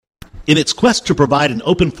In its quest to provide an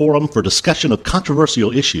open forum for discussion of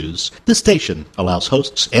controversial issues, this station allows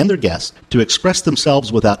hosts and their guests to express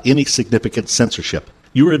themselves without any significant censorship.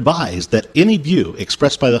 You are advised that any view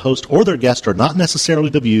expressed by the host or their guest are not necessarily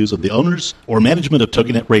the views of the owners or management of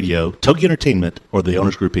TogiNet Radio, Togi Entertainment, or the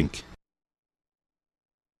Owners Group, Inc.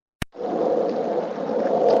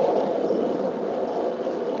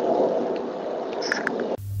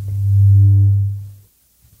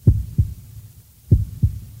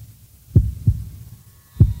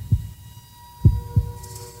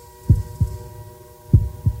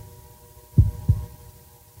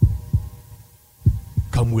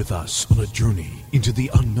 Come with us on a journey into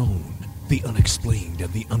the unknown, the unexplained,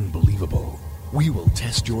 and the unbelievable. We will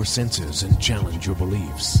test your senses and challenge your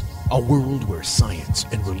beliefs. A world where science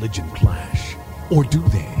and religion clash. Or do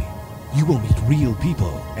they? You will meet real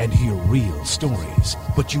people and hear real stories,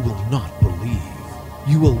 but you will not believe.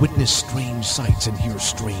 You will witness strange sights and hear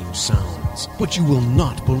strange sounds, but you will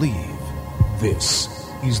not believe. This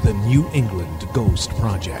is the New England Ghost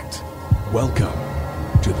Project. Welcome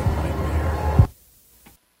to the nightmare.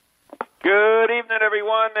 Good evening,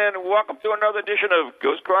 everyone, and welcome to another edition of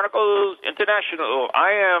Ghost Chronicles International.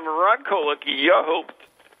 I am Ron Kolick, your host.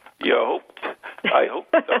 I hope.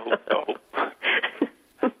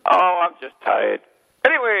 Oh, I'm just tired.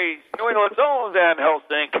 Anyways, New England's own Van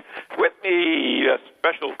Helsink. With me, a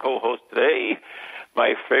special co-host today,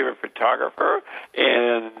 my favorite photographer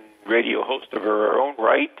and radio host of her own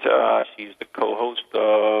right. She's the co-host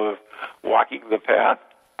of Walking the Path.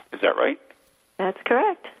 Is that right? That's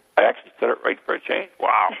correct. I actually said it right for a change.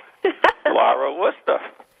 Wow. Laura Worcester.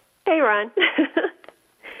 Hey, Ron.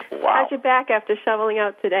 Wow. How's your back after shoveling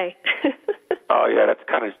out today? Oh, yeah, that's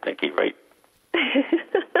kind of stinky, right?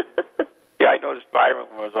 Yeah, I noticed Byron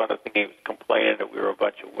was on the thing. He was complaining that we were a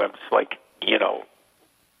bunch of wimps. Like, you know,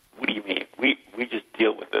 what do you mean? We just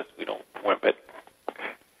deal with this. We don't wimp it.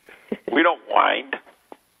 We don't whine.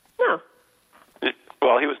 No.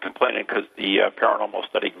 Well, he was complaining because the paranormal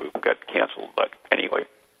study group got canceled. But anyway.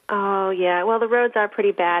 Oh, yeah. Well, the roads are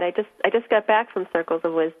pretty bad. I just got back from Circles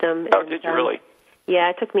of Wisdom. Oh, did you really? Yeah,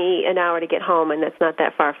 it took me an hour to get home, and that's not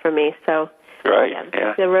that far from me. So, right,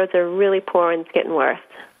 yeah. The roads are really poor, and it's getting worse.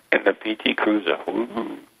 And the PT Cruiser.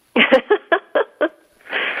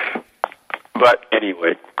 But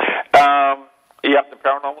anyway, yeah, the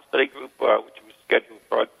paranormal study group, which was scheduled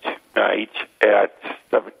for tonight at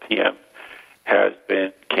 7 p.m., has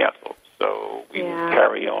been canceled. So we will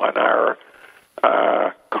carry on our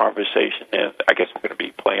conversation, and I guess we're going to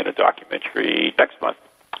be playing a documentary next month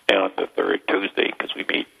on the third Tuesday, because we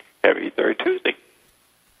meet every third Tuesday.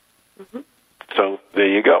 Mm-hmm. So there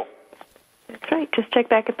you go. That's right. Just check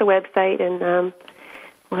back at the website, and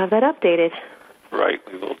we'll have that updated. Right,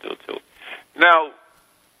 we will do too. Now,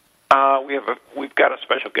 we've got a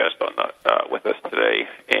special guest on with us today,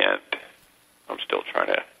 and I'm still trying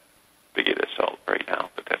to figure this out right now,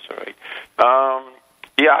 but that's all right.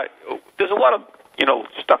 Yeah, there's a lot of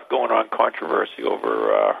stuff going on, controversy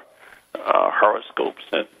over horoscopes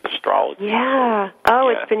and astrology. Yeah. Oh,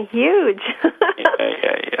 yeah. It's been huge.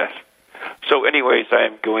 Yes. So, anyways,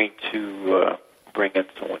 I'm going to bring in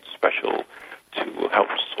someone special to help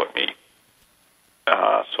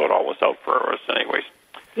sort all this out for us. Anyways.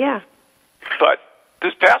 Yeah. But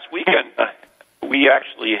this past weekend, we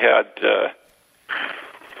actually had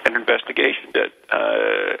an investigation that,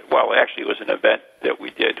 actually it was an event that we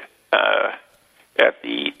did at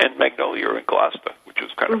the End Magnolia in Gloucester, which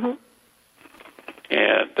was kind of cool.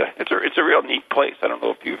 And it's a real neat place. I don't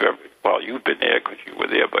know if you've been there because you were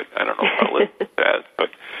there, but I don't know if our listeners has. But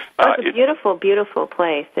it's a beautiful, beautiful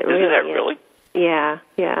place. It isn't really it is. really? Yeah.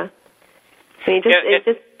 I mean,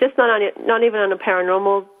 just not even on a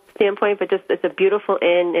paranormal standpoint, but just it's a beautiful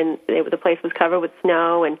inn, and the place was covered with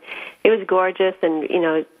snow, and it was gorgeous, and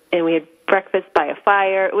and we had breakfast by a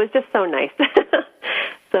fire. It was just so nice.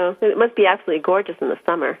 So it must be absolutely gorgeous in the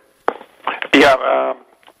summer. Yeah,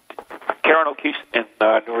 Karen O'Keefe and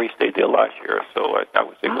Nori stayed there last year, so I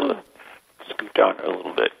was able to scoot down there a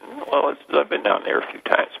little bit. Well, I've been down there a few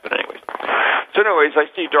times, but anyways. So anyways, I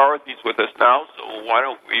see Dorothy's with us now, so why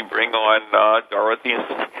don't we bring on Dorothy?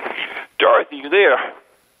 Dorothy, you there?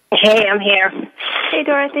 Hey, I'm here. Hey,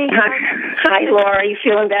 Dorothy. Hi, Laura. You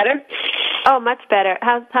feeling better? Oh, much better.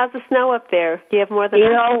 How's the snow up there? Do you have more than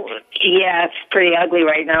yeah, it's pretty ugly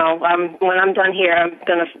right now. When I'm done here, I'm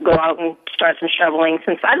going to go out and start some shoveling,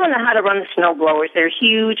 since I don't know how to run the snow blowers. They're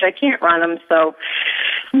huge. I can't run them, so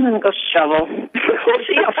I'm going to go shovel. We'll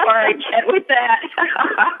see how far I get with that.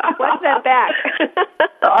 What's that back?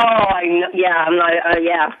 I know. Yeah, I'm not.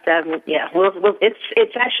 Yeah. Well, it's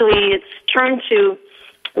turned to.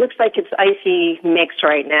 Looks like it's icy mix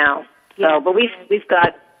right now. So, but we've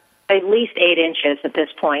got at least 8 inches at this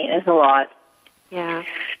point. It's a lot. Yeah.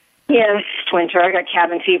 Yeah, it's winter. I got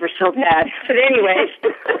cabin fever so bad. But anyways.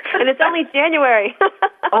 And it's only January.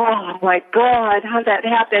 Oh, my God. How'd that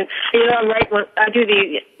happen? You know, I do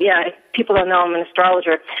people don't know I'm an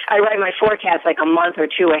astrologer. I write my forecast like a month or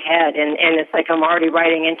two ahead, and it's like I'm already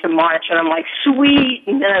writing into March, and I'm like, sweet.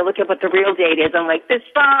 And then I look at what the real date is. I'm like, this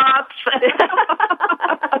stops.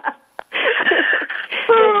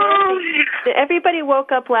 Everybody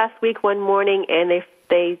woke up last week one morning, and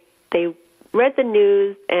they read the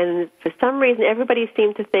news, and for some reason everybody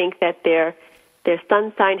seemed to think that their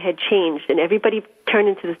sun sign had changed, and everybody turned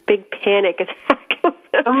into this big panic attack.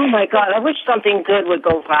 Oh my God, I wish something good would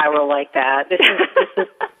go viral like that. This is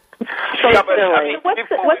so silly. I mean,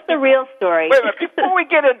 what's the real story? Wait a minute, before we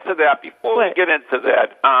get into that,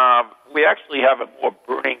 we actually have a more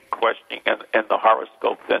burning question in the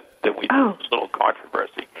horoscope than we do. This little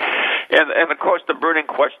controversy. And of course the burning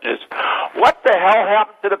question is, what the hell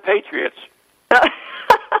happened to the Patriots?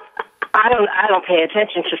 I don't pay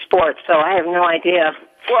attention to sports, so I have no idea.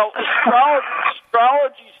 Well,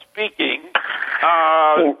 astrology speaking,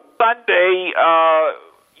 Sunday,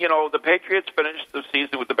 the Patriots finished the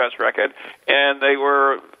season with the best record, and they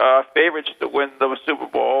were favorites to win the Super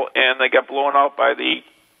Bowl, and they got blown out by the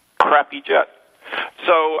crappy Jets.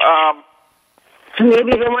 So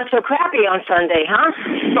maybe they weren't so crappy on Sunday, huh?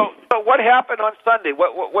 So what happened on Sunday?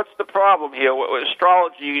 What's the problem here?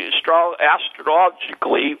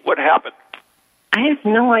 Astrologically, what happened? I have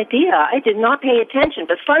no idea. I did not pay attention.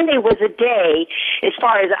 But Sunday was a day, as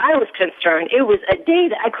far as I was concerned, it was a day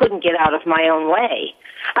that I couldn't get out of my own way.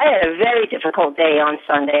 I had a very difficult day on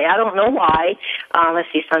Sunday. I don't know why.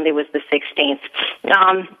 Let's see, Sunday was the 16th.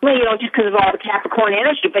 Just because of all the Capricorn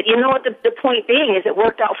energy. But you know what? The point being is it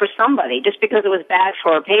worked out for somebody. Just because it was bad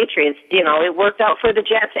for Patriots, it worked out for the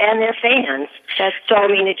Jets and their fans. So, I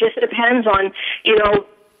mean, it just depends on,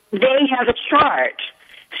 they have a chart.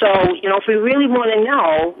 So, if we really want to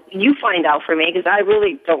know, you find out for me, because I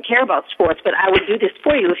really don't care about sports, but I would do this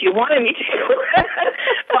for you if you wanted me to.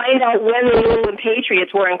 Find out when the New England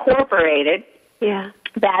Patriots were incorporated. Yeah.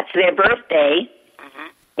 That's their birthday. Mm-hmm.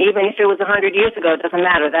 Even if it was 100 years ago, it doesn't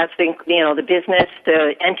matter. That's the business,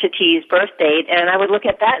 the entity's birth date. And I would look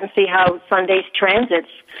at that and see how Sunday's transits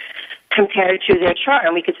compared to their chart,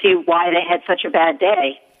 and we could see why they had such a bad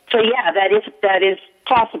day. So, yeah, that is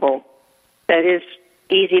possible. That is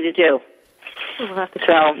easy to do.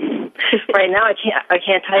 So right now I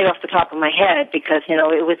can't tell you off the top of my head because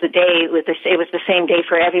it was the same day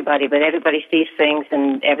for everybody, but everybody sees things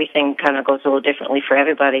and everything kind of goes a little differently for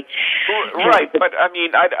everybody. Well, right, but I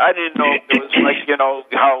mean I didn't know if it was like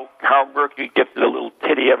how Mercury gets a little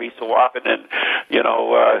titty every so often and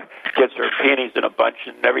gets her panties in a bunch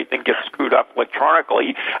and everything gets screwed up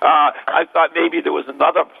electronically. I thought maybe there was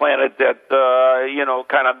another planet that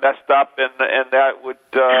kind of messed up and that would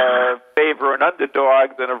favor an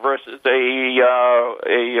underdog than versus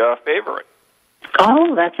a favorite.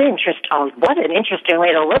 Oh, that's interesting. Oh, what an interesting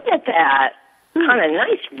way to look at that. Kind of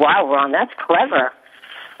nice. Wow, Ron, that's clever.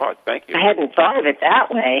 Oh, thank you. I hadn't thought of it that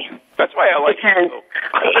way. That's why I like it.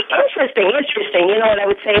 Interesting. You know what I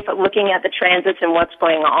would say, if looking at the transits and what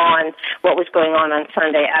was going on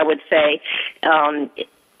Sunday, I would say,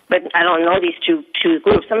 but I don't know these two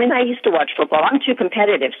groups. I mean, I used to watch football. I'm too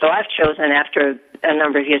competitive, so I've chosen after a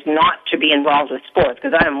number of years not to be involved with sports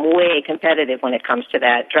because I am way competitive when it comes to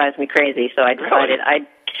that. It drives me crazy, so I decided I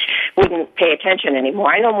wouldn't pay attention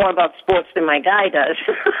anymore. I know more about sports than my guy does.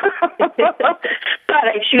 But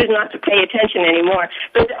I choose not to pay attention anymore.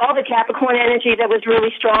 But all the Capricorn energy that was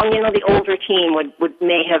really strong, the older team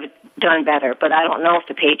may have done better. But I don't know if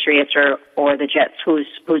the Patriots or the Jets, who's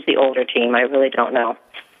the older team. I really don't know.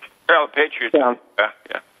 Well, the Patriots.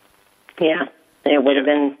 Yeah.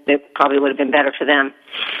 It probably would have been better for them.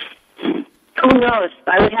 Who knows?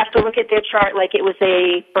 I would have to look at their chart like it was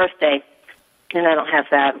a birthday. And I don't have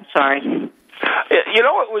that. I'm sorry.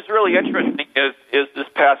 What was really interesting is this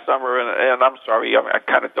past summer, and I'm sorry, I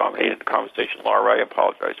kind of dominated the conversation, Laura. I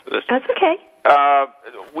apologize for this. That's okay.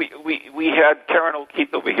 We had Karen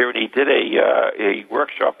O'Keefe over here, and he did a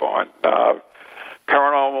workshop on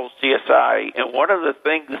paranormal CSI, and one of the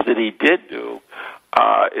things that he did do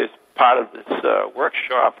is part of this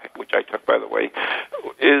workshop, which I took, by the way,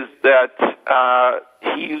 is that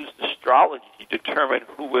he used astrology to determine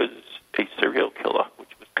who was a serial killer,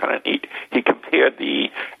 which was kind of neat. He compared the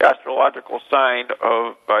astrological sign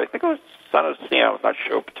of, I think it was Son of Sam, I'm not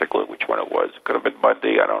sure particularly which one it was. It could have been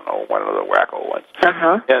Monday, I don't know, one of the wacko ones.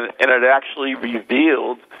 Uh-huh. And it actually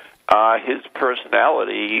revealed his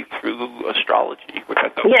personality through astrology, which I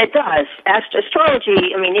thought. Yeah, it does.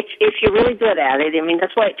 Astrology, I mean, if you're really good at it, I mean,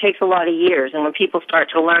 that's why it takes a lot of years. And when people start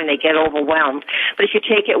to learn, they get overwhelmed. But if you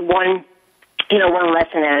take it one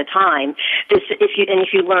lesson at a time,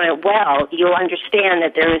 if you learn it well, you'll understand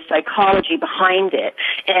that there is psychology behind it.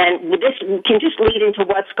 And this can just lead into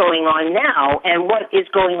what's going on now. And what is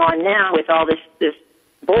going on now with all this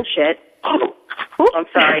bullshit. Oh, I'm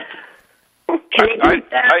sorry. Can you do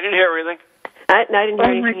that? I didn't hear anything. I didn't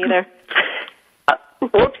hear anything either.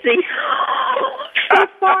 Whoopsie. So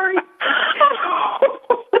sorry.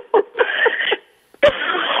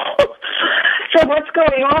 So what's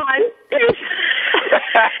going on is...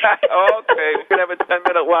 Okay, we can have a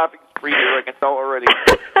 10-minute laughing spree here. I can tell already.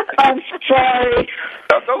 I'm sorry.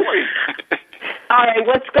 No, don't worry. All right,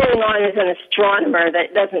 what's going on is an astronomer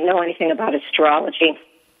that doesn't know anything about astrology.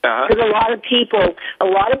 Because a lot of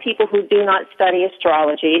people who do not study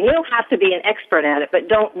astrology, and you don't have to be an expert at it, but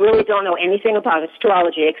don't know anything about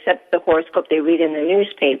astrology except the horoscope they read in the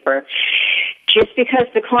newspaper. Just because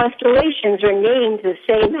the constellations are named the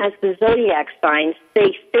same as the zodiac signs,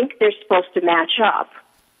 they think they're supposed to match up,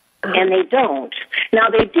 and they don't. Now,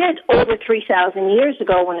 they did over 3,000 years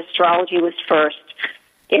ago when astrology was first,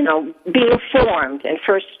 being formed and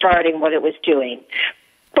first starting what it was doing.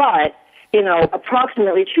 But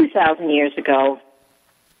approximately 2,000 years ago,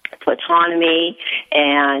 Ptolemy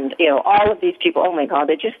and all of these people. Oh my God,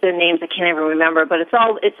 they're just their names I can't even remember. But it's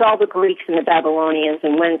all the Greeks and the Babylonians.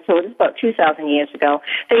 And so it was about 2,000 years ago.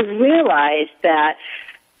 They realized that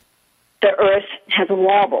the Earth has a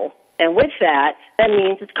wobble, and with that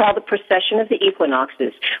means it's called the precession of the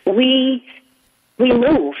equinoxes. We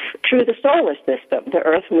move through the solar system. The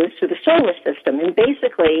Earth moves through the solar system. And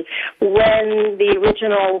basically, when the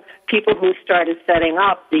original people who started setting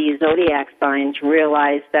up the zodiac signs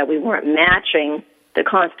realized that we weren't matching the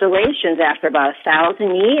constellations after about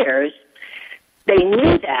 1,000 years, they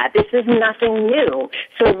knew that. This is nothing new.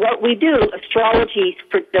 So what we do, astrology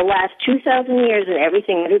for the last 2,000 years and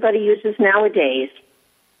everything everybody uses nowadays,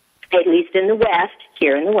 at least in the West,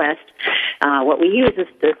 here in the West, what we use is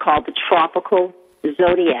called the tropical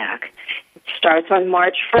zodiac. It starts on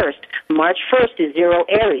March 1st. March 1st is 0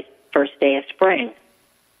 Aries, first day of spring.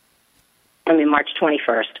 March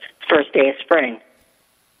 21st, first day of spring.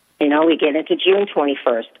 We get into June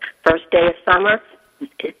 21st, first day of summer,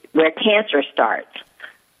 where Cancer starts.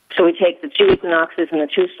 So we take the 2 equinoxes and the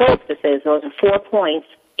 2 solstices, those are 4 points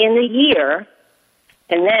in the year,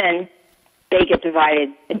 and then they get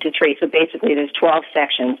divided into 3. So basically there's 12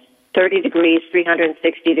 sections. 30 degrees,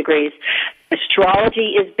 360 degrees.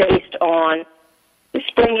 Astrology is based on the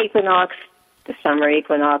spring equinox, the summer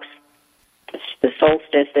equinox, the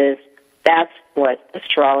solstices. That's what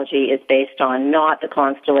astrology is based on, not the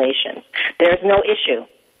constellations. There's no issue.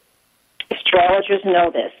 Astrologers know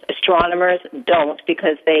this. Astronomers don't,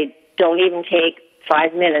 because they don't even take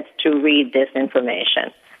 5 minutes to read this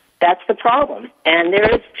information. That's the problem. And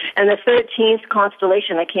the 13th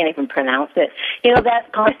constellation, I can't even pronounce it.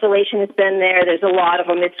 That constellation has been there. There's a lot of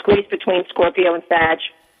them. It's squeezed between Scorpio and Sag.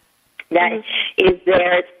 That is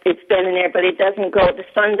there. It's been in there, but it doesn't go, the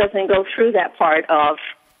sun doesn't go through that part of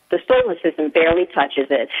the solar system, barely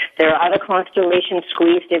touches it. There are other constellations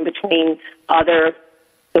squeezed in between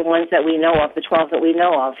the ones that we know of, the 12 that we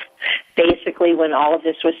know of. Basically, when all of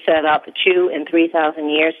this was set up 2,000 and 3,000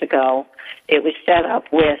 years ago, it was set up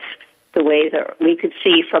with the way that we could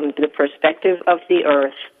see from the perspective of the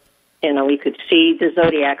Earth. We could see the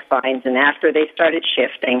zodiac signs, and after they started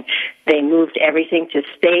shifting, they moved everything to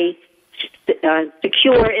stay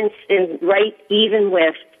secure and right even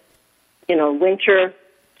with, winter,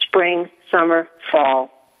 spring, summer, fall,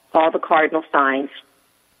 all the cardinal signs,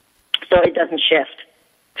 so it doesn't shift.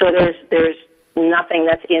 So there's nothing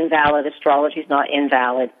that's invalid. Astrology is not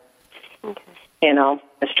invalid. Okay.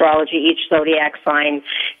 Astrology, each zodiac sign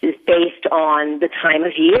is based on the time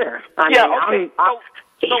of year. So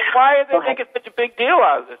why are they making such a big deal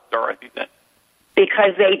out of this, Dorothy, then?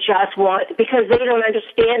 Because because they don't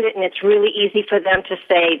understand it, and it's really easy for them to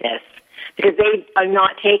say this. Because they are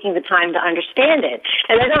not taking the time to understand it.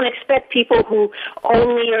 And I don't expect people who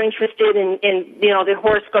only are interested in the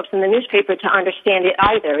horoscopes in the newspaper to understand it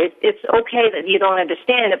either. It's okay that you don't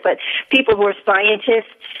understand it, but people who are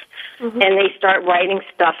scientists and they start writing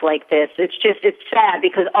stuff like this, it's sad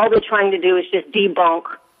because all they're trying to do is just debunk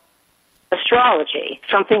astrology,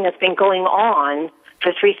 something that's been going on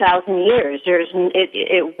for 3,000 years.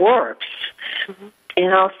 It works.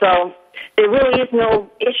 So there really is no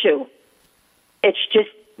issue. It's just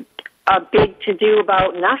a big to-do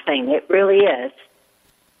about nothing. It really is.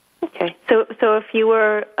 Okay. So if you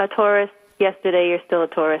were a Taurus, yesterday, you're still a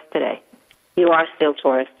Taurus today. You are still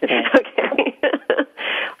Taurus today. Okay.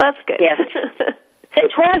 That's good. Yes. And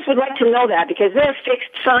Taurus would like to know that because they're a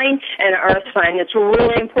fixed sign and an earth sign. It's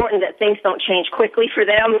really important that things don't change quickly for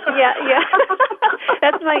them. Yeah.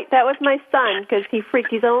 That was my son because he freaked.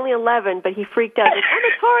 He's only 11, but he freaked out. Like, I'm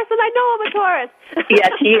a Taurus, and I know I'm a Taurus.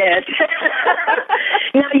 Yes, he is.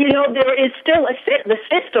 Now, there is still the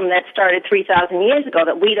system that started 3,000 years ago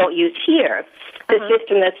that we don't use here. The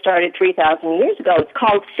system that started 3,000 years ago, it's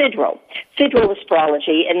called Sidereal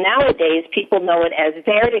astrology, and nowadays people know it as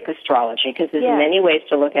Vedic astrology because there's many ways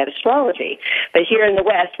to look at astrology. But here in the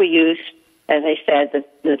West, we use, as I said,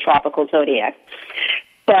 the tropical zodiac.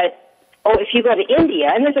 But, if you go to India,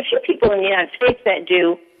 and there's a few people in the United States that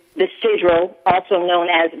do the Sidereal, also known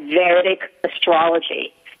as Vedic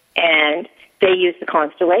astrology, and they use the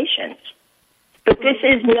constellations. But this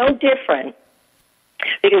is no different,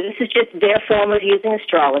 because this is just their form of using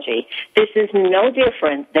astrology. This is no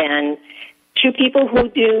different than two people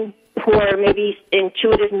who are maybe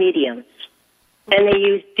intuitive mediums, and they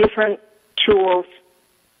use different tools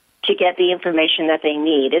to get the information that they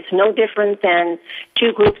need. It's no different than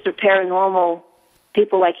two groups of paranormal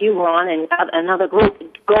people like you, Ron, and another group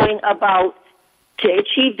going about to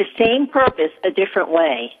achieve the same purpose a different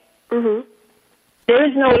way. Mm-hmm. There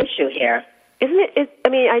is no issue here. Isn't it?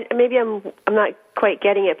 Maybe I'm not quite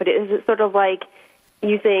getting it, but is it sort of like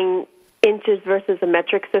using inches versus a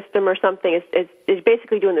metric system or something? It's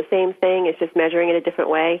basically doing the same thing. It's just measuring it a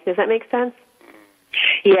different way. Does that make sense?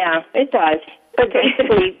 Yeah, it does. But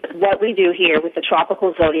basically, what we do here with the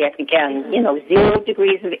tropical zodiac, again, 0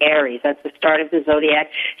 degrees of Aries, that's the start of the zodiac,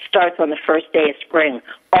 starts on the first day of spring.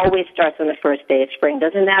 Always starts on the first day of spring.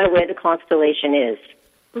 Doesn't matter where the constellation is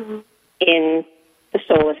in the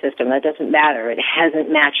solar system. That doesn't matter. It hasn't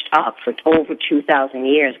matched up for over 2,000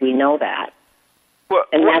 years. We know that. Well,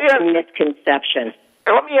 and that's a misconception.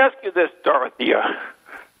 Let me ask you this, Dorothea.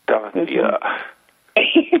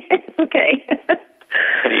 Okay.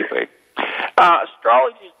 Anyway,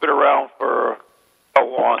 astrology's been around for a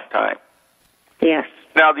long time. Yes.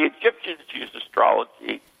 Now, the Egyptians used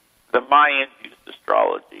astrology. The Mayans used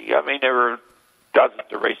astrology. There were dozens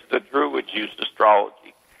of races. The Druids used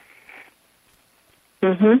astrology.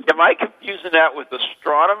 Mm-hmm. Am I confusing that with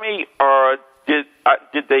astronomy, or did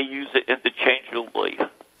they use it interchangeably?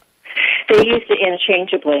 They used it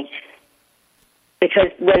interchangeably.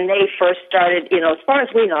 Because when they first started, as far as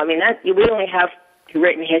we know, we only have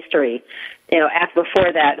written history.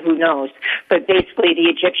 Before that, who knows? But basically, the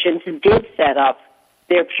Egyptians did set up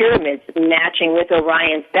their pyramids matching with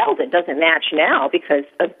Orion's belt. It doesn't match now because,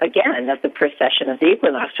 again, of the precession of the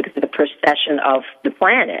equinox, because of the precession of the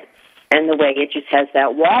planet and the way it just has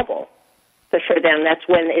that wobble. But for them, that's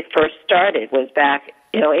when it first started, was back,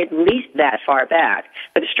 at least that far back.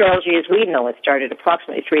 But astrology, as we know it, started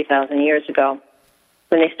approximately 3,000 years ago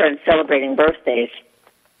when they started celebrating birthdays.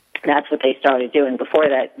 That's what they started doing. Before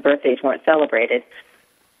that, birthdays weren't celebrated.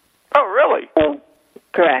 Oh, really? So,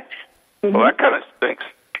 correct. Mm-hmm. Well, that kind of stinks.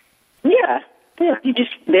 Yeah.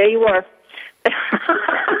 There you are.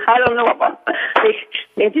 I don't know about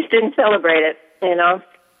they just didn't celebrate it,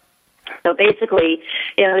 So basically,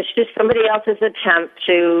 it's just somebody else's attempt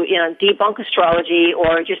to, debunk astrology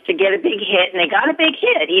or just to get a big hit, and they got a big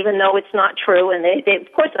hit, even though it's not true, and they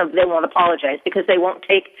of course, they won't apologize because they won't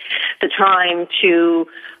take the time to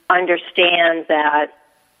understand that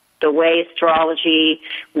the way astrology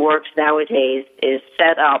works nowadays is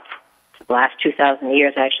set up, the last 2,000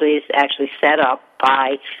 years actually, is actually set up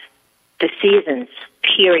by the seasons,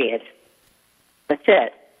 period. That's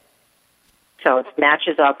it. So it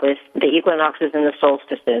matches up with the equinoxes and the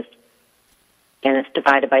solstices, and it's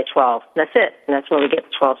divided by 12. That's it, and that's where we get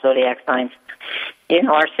the 12 zodiac signs.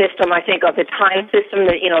 Our system, I think, of the time system,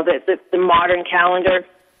 the modern calendar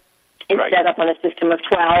is set up on a system of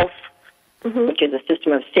 12, which is a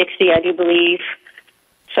system of 60, I do believe.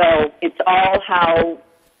 So it's all how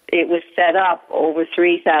it was set up over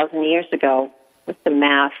 3,000 years ago with the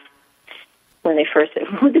math. When they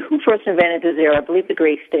who first invented the zero? I believe the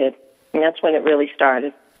Greeks did. And that's when it really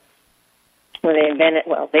started. When they invented,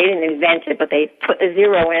 they didn't invent it, but they put a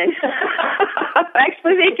zero in.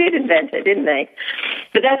 Actually, they did invent it, didn't they?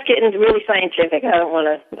 But that's getting really scientific. I don't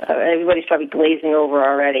want to, everybody's probably glazing over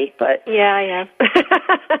already, but. Yeah.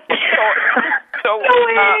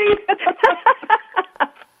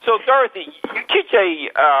 So, Dorothy, you teach a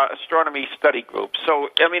astronomy study group. So,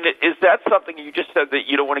 is that something you just said that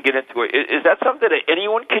you don't want to get into it? Is that something that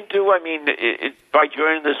anyone can do? By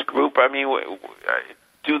joining this group,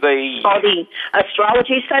 do they? Oh, the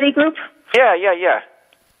astrology study group? Yeah.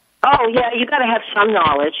 Oh, yeah. You got to have some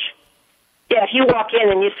knowledge. if you walk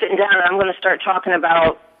in and you're sitting down, I'm going to start talking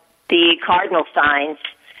about the cardinal signs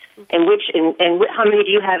and how many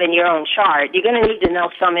do you have in your own chart. You're going to need to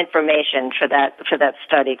know some information for that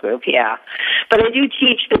study group, yeah. But I do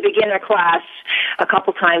teach the beginner class a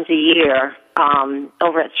couple times a year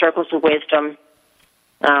over at Circles of Wisdom.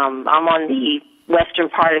 I'm on the western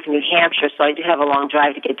part of New Hampshire, so I do have a long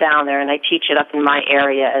drive to get down there, and I teach it up in my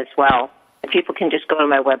area as well. And people can just go to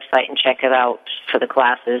my website and check it out for the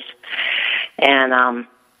classes. And,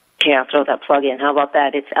 I'll throw that plug in. How about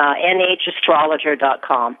that? It's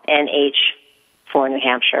nhastrologer.com, NH for New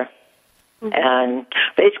Hampshire. Mm-hmm.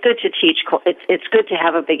 But it's good to teach. It's good to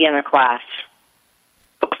have a beginner class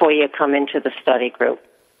before you come into the study group.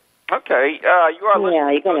 Okay, you are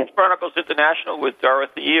listening to Chronicles International with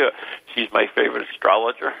Dorothy. She's my favorite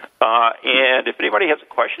astrologer. And if anybody has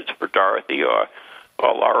questions for Dorothy or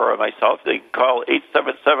Laura or myself, they can call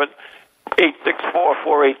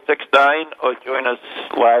 877-864-4869 or join us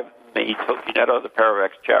live in the Toginet or the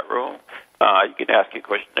Paravex chat room. You can ask your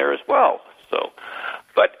question there as well.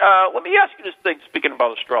 But let me ask you this thing, speaking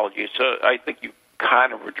about astrology. So I think you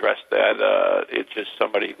kind of addressed that. It's just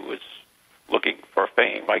somebody who is looking for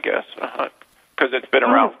fame, I guess, because it's been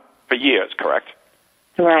around for years, correct?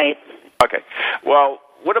 Right. Okay. Well,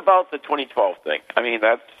 what about the 2012 thing? I mean,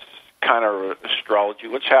 that's kind of astrology.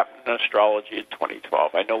 What's happened in astrology in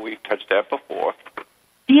 2012? I know we've touched that before.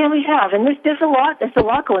 Yeah, we have, and there's a lot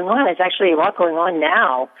going on. There's actually a lot going on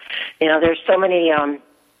now. There's so many.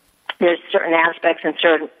 There's certain aspects and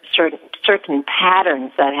certain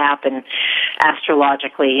patterns that happen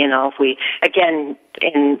astrologically. If we, again,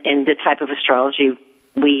 in the type of astrology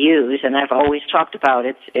we use, and I've always talked about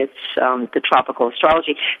it's the tropical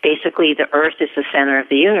astrology. Basically, the Earth is the center of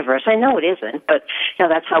the universe. I know it isn't, but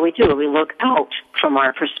that's how we do it. We look out from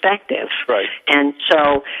our perspective. Right. And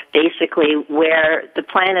so, basically, where the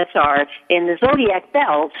planets are in the zodiac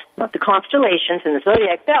belt, not the constellations, in the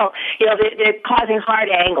zodiac belt, they're causing hard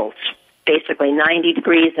angles. Basically 90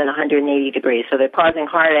 degrees and 180 degrees. So they're causing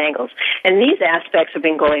hard angles. And these aspects have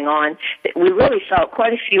been going on. We really felt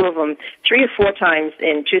quite a few of them 3 or 4 times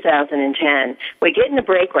in 2010. We're getting a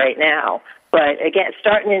break right now. But again,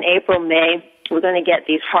 starting in April, May, we're going to get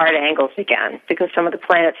these hard angles again because some of the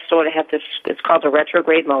planets sort of have this, it's called a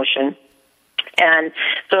retrograde motion. And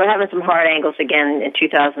so we're having some hard angles again in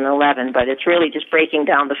 2011, but it's really just breaking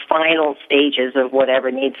down the final stages of whatever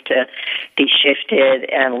needs to be shifted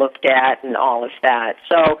and looked at and all of that.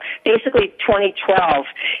 So basically 2012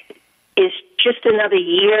 is just another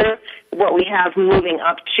year. What we have moving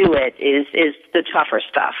up to it is the tougher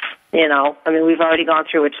stuff, I mean, we've already gone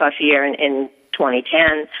through a tough year in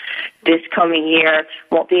 2010. This coming year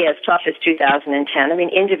won't be as tough as 2010. I mean,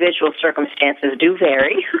 individual circumstances do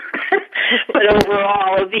vary, but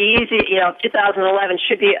overall it'll be easy. 2011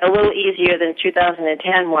 should be a little easier than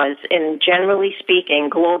 2010 was, and generally speaking,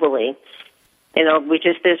 globally.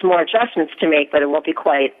 There's more adjustments to make, but it won't be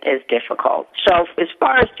quite as difficult. So as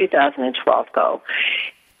far as 2012 go,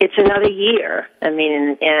 it's another year. I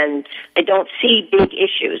mean, and I don't see big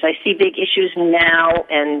issues. I see big issues now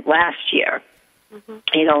and last year. Mm-hmm.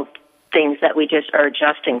 Things that we just are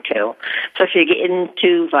adjusting to. So if you get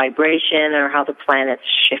into vibration or how the planet's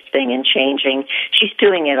shifting and changing, she's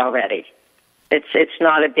doing it already. It's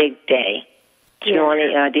not a big day.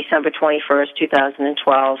 Yeah. December 21st,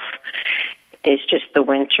 2012 is just the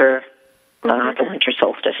winter. The winter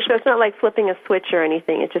solstice. So it's not like flipping a switch or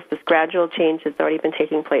anything. It's just this gradual change that's already been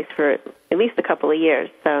taking place for at least a couple of years.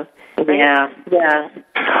 So right? Yeah,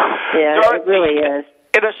 it really is.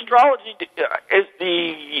 In astrology, is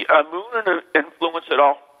the moon an influence at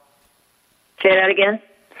all? Say that again?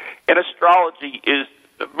 In astrology, is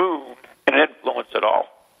the moon an influence at all?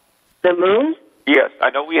 The moon? Yes, I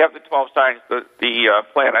know we have the 12 signs, the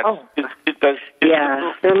planets. Oh. The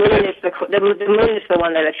moon is the moon is the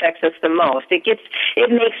one that affects us the most. It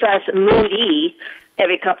makes us moody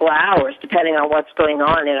every couple of hours, depending on what's going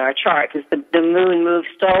on in our chart, because the moon moves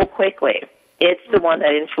so quickly. It's the one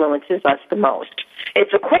that influences us the most.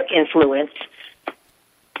 It's a quick influence.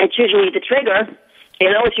 It's usually the trigger.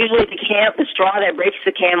 It's usually the straw that breaks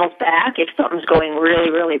the camel's back. If something's going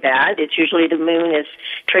really, really bad, it's usually the moon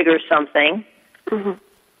triggers something. Mm-hmm.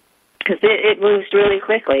 Because it moves really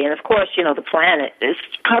quickly. And, of course, the planet is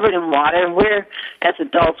covered in water, and as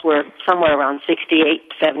adults, we're somewhere around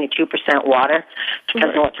 68, 72% water.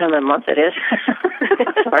 Depends on what time of the month it is.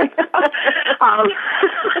 Sorry.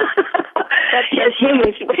 As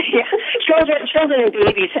humans, children and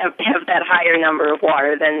babies have that higher number of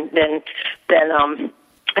water than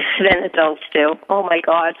adults do. Oh my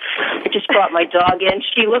God! I just brought my dog in.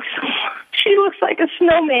 She looks like a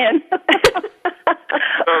snowman.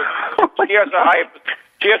 So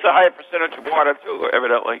She has a higher percentage of water too,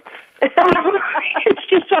 evidently. It's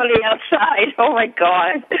just on the outside. Oh my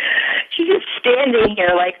God. She's just standing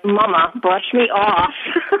here like, Mama, brush me off.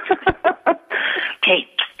 Okay,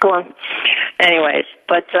 go on. Anyways,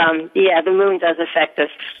 but yeah, the moon does affect us.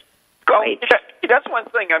 Great. That's one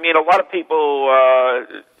thing. I mean, a lot of people,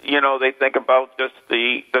 they think about just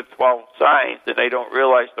the 12 signs, and they don't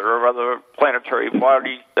realize there are other planetary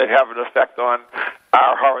bodies that have an effect on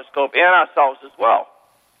our horoscope and ourselves as well.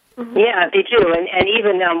 Yeah, they do, and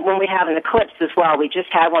even when we have an eclipse as well, we just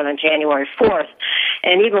had one on January 4th,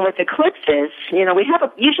 and even with eclipses, we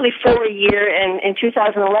have usually 4 a year, and in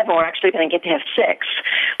 2011 we're actually going to get to have 6,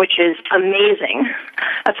 which is amazing.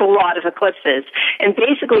 That's a lot of eclipses, and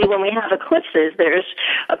basically when we have eclipses, there's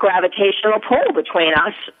a gravitational pull between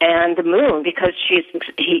us and the moon because she's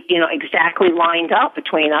exactly lined up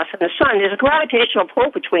between us and the sun. There's a gravitational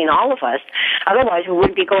pull between all of us, otherwise we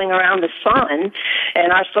wouldn't be going around the sun,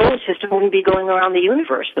 and our solar system wouldn't be going around the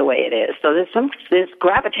universe the way it is. So there's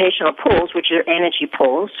gravitational pulls, which are energy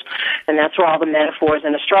pulls, and that's where all the metaphors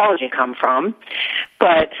in astrology come from.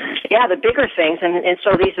 But yeah, the bigger things, and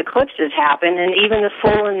so these eclipses happen, and even the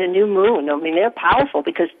full and the new moon. I mean, they're powerful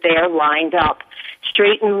because they're lined up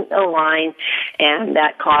straight in a line, and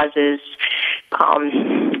that causes.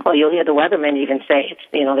 You'll hear the weathermen even say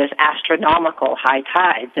there's astronomical high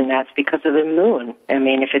tides, and that's because of the moon. I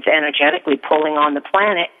mean, if it's energetically pulling on the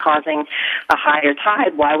planet, causing a higher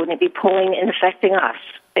tide, why wouldn't it be pulling and affecting us?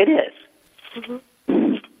 It is.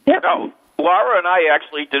 Mm-hmm. Yep. No, Laura and I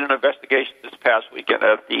actually did an investigation this past weekend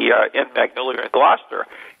at the in Magnolia in Gloucester,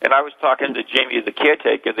 and I was talking to Jamie, the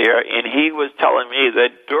caretaker there, and he was telling me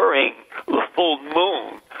that during the full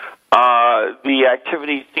moon, the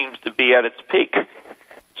activity seems to be at its peak.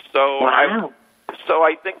 So wow.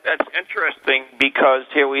 I think that's interesting because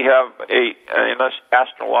here we have an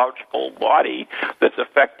astrological body that's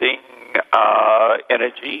affecting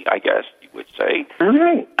energy, I guess you would say. All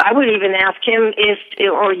right. I would even ask him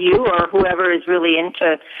or you or whoever is really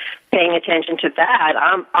into paying attention to that.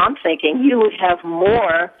 I'm thinking you would have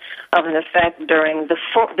more of an effect during the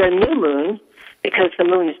new moon because the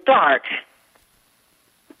moon is dark.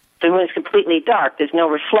 The moon is completely dark. There's no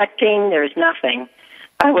reflecting. There's nothing.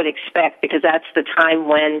 I would expect because that's the time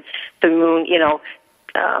when the moon,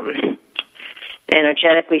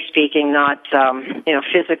 energetically speaking, not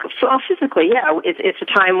physical. Well, physically, yeah, it's a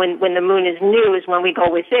time when the moon is new is when we go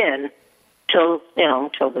within till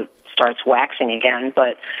it starts waxing again.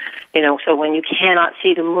 But so when you cannot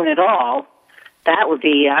see the moon at all, that would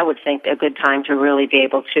be, I would think, a good time to really be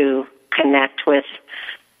able to connect with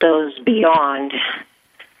those beyond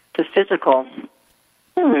the physical.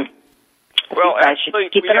 Well, I should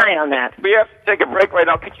keep an eye on that. We have to take a break right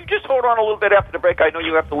now. Could you just hold on a little bit after the break? I know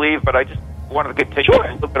you have to leave, but I just wanted to take a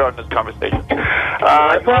little bit on this conversation.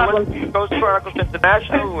 No problem. Ghost Chronicles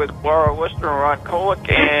International with Laura Worcester and Ron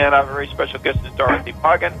Kolick, and our very special guest is Dorothy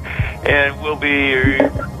Morgan. And we'll be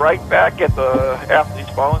right back after these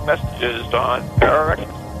following messages on PowerX,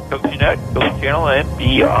 TogiNet, Ghost Channel, and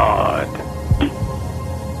beyond.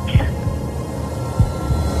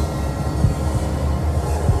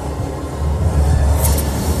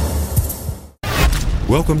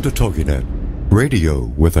 Welcome to TogiNet, radio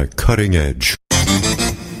with a cutting edge.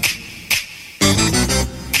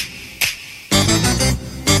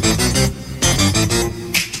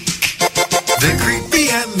 They're creepy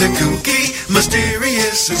and they're kooky,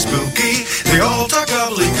 mysterious and spooky. They all talk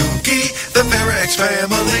gobbledygooky, the PowerX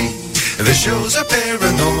family. The shows are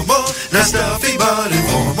paranormal, not stuffy but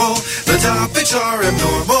informal. The topics are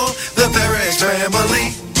abnormal, the PowerX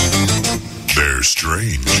family. They're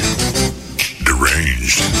strange,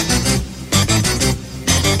 deranged,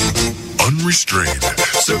 unrestrained.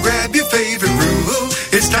 So grab your favorite brew,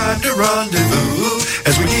 it's time to rendezvous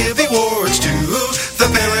as we give awards to the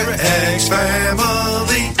PowerX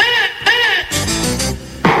family.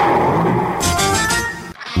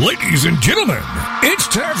 Ladies and gentlemen, it's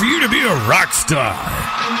time for you to be a rock star.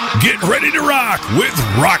 Get ready to rock with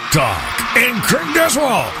Rock Talk and Craig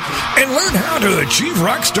Deswald, and learn how to achieve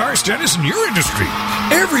rock star status in your industry.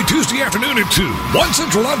 Every Tuesday afternoon at 2, 1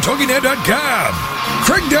 Central on TogiNet.com.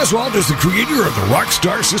 Craig Deswald is the creator of the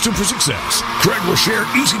Rockstar System for Success. Craig will share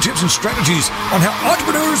easy tips and strategies on how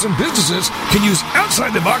entrepreneurs and businesses can use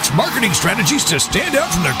outside-the-box marketing strategies to stand out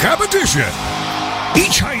from their competition.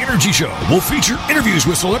 Each high-energy show will feature interviews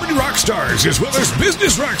with celebrity rock stars as well as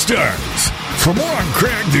business rock stars. For more on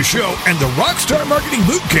Craig, the show, and the Rockstar Marketing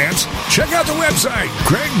Boot Camps, check out the website,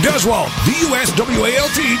 CraigDeswald.com,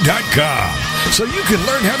 so you can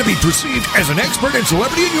learn how to be perceived as an expert and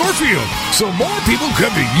celebrity in your field, so more people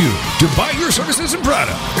come to you to buy your services and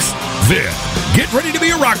products. Then, get ready to be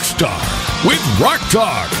a rock star with Rock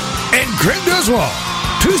Talk and Craig Duswalt.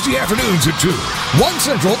 Tuesday afternoons at 2, 1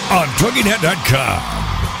 Central on TogiNet.com.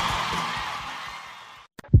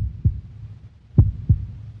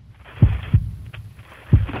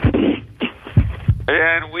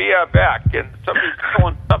 And we are back, and somebody's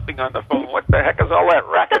doing something on the phone. What the heck is all that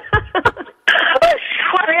racket?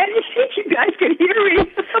 Sorry, I didn't think you guys could hear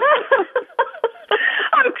me.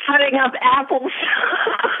 I'm cutting up apples.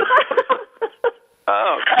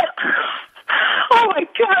 Oh. Oh, my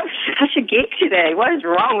gosh. Such a geek today. What is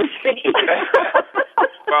wrong with me?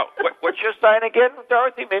 Well, what's your sign again,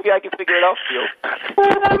 Dorothy? Maybe I can figure it out for you.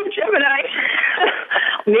 Gemini.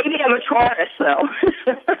 Maybe I'm a Taurus, though.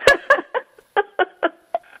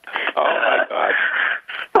 Oh, my God.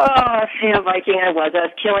 Oh, see how Viking I was. I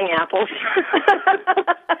was killing apples.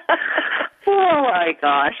 Oh, my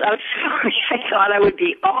gosh. I'm sorry. I thought I would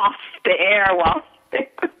be off the air while...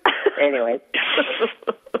 Anyway.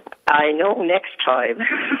 I know next time.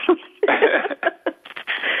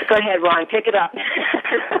 Go ahead, Ron. Pick it up.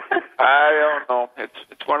 I don't know.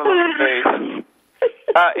 It's one of those days.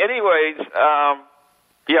 Anyways,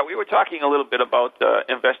 yeah, we were talking a little bit about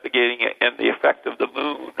investigating and the effect of the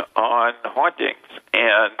moon on hauntings.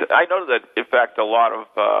 And I know that, in fact, a lot of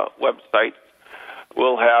websites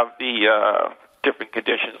will have the different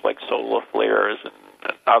conditions like solar flares and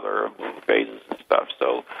other moon phases and stuff.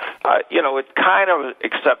 So, it's kind of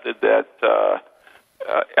accepted that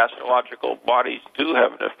astrological bodies do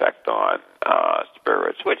have an effect on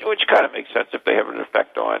spirits, which kind of makes sense. If they have an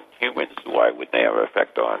effect on humans, why wouldn't they have an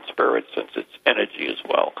effect on spirits since it's energy as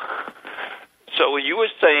well? So you were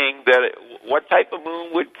saying that what type of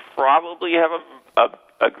moon would probably have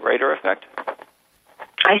a greater effect?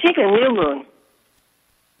 I think a new moon.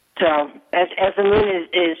 So as the moon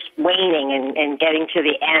is waning and getting to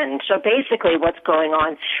the end, so basically what's going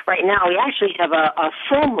on right now, we actually have a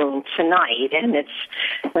full moon tonight, and it's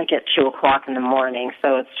like at 2 o'clock in the morning,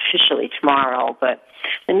 so it's officially tomorrow, but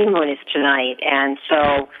the new moon is tonight, and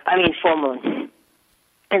so, full moon.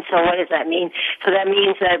 And so what does that mean? So that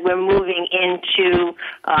means that we're moving into,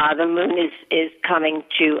 the moon is coming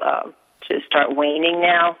to start waning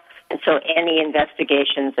now. And so any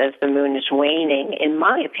investigations as the moon is waning, in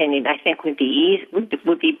my opinion, I think would be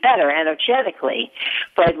better energetically.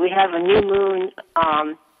 But we have a new moon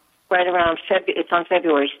right around it's on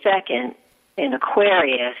February 2nd in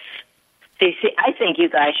Aquarius. So you see, I think you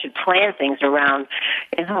guys should plan things around,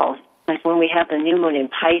 like when we have the new moon in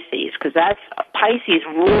Pisces, because that's Pisces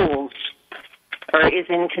rules or is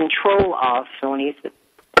in control of. So when you use the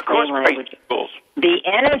language, the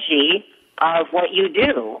energy of what you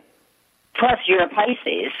do. Plus, you're a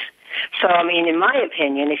Pisces. So, in my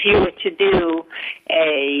opinion, if you were to do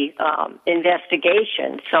a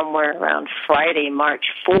investigation somewhere around Friday, March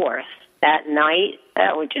 4th, that night,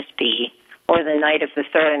 that would just be, or the night of the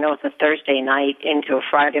 3rd, I know it's a Thursday night into a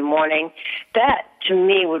Friday morning, that, to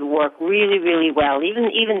me, would work really, really well.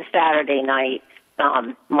 Even Saturday night,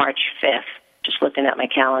 March 5th, just looking at my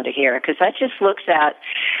calendar here, because that just looks at,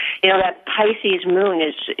 that Pisces moon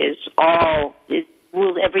is all...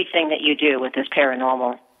 rule everything that you do with this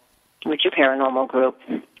paranormal, with your paranormal group.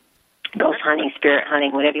 Ghost hunting, spirit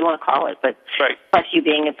hunting, whatever you want to call it. But plus you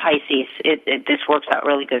being a Pisces, this works out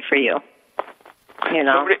really good for you.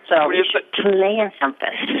 So you should plan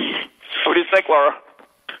something. What do you think, Laura?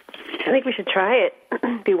 I think we should try it.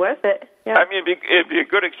 Be worth it. Yeah. It'd be a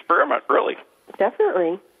good experiment, really.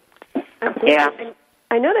 Definitely. Yeah.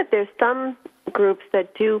 I know that there's some groups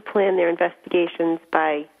that do plan their investigations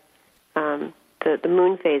by the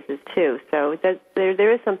moon phases too. So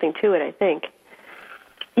there is something to it, I think.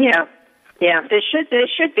 Yeah. There should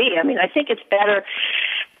be. I think it's better.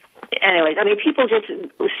 Anyways, people just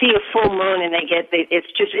see a full moon and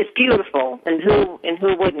it's beautiful, and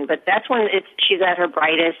who wouldn't? But that's when she's at her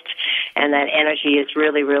brightest, and that energy is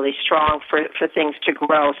really, really strong for things to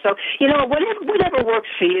grow. So whatever works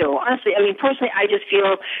for you. Honestly, personally, I just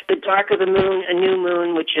feel the darker the moon, a new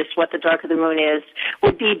moon, which is what the darker the moon is,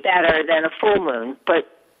 would be better than a full moon. But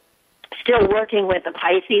still, working with a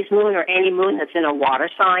Pisces moon or any moon that's in a water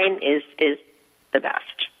sign is the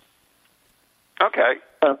best. Okay.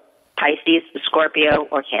 So, Pisces, Scorpio,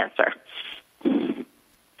 or Cancer.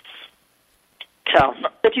 So,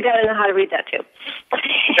 but you got to know how to read that too.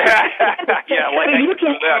 Yeah, you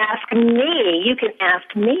can ask me. You can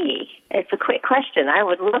ask me. It's a quick question. I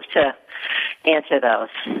would love to answer those.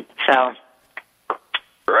 So,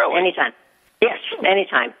 really, anytime. Yes,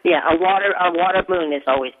 anytime. Yeah, a water moon is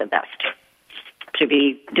always the best to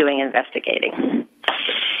be doing investigating.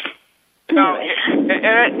 Now,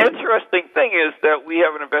 an interesting thing is that we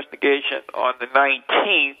have an investigation on the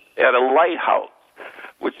 19th at a lighthouse,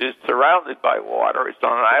 which is surrounded by water. It's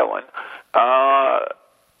on an island.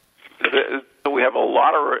 So we have a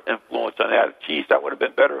lot of influence on that. Geez, that would have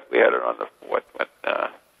been better if we had it on the 4th. But,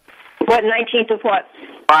 what, 19th of what?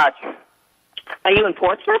 March. Are you in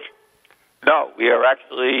Portsmouth? No, we are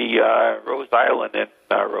actually Rose Island in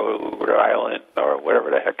Rhode Island, or whatever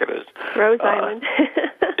the heck it is. Rose Island.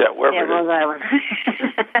 Yeah, wherever it is. Rose Island.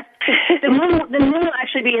 The moon will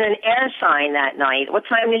actually be in an air sign that night. What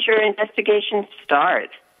time does your investigation start?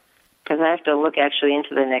 Because I have to look actually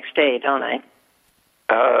into the next day, don't I?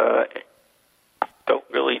 Don't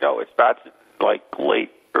really know. It starts like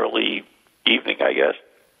late, early evening, I guess.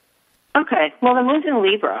 Okay. Well, the moon's in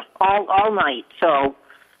Libra all night. So,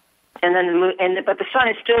 and then the moon, but the sun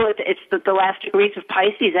is still it's the last degrees of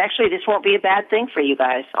Pisces. Actually, this won't be a bad thing for you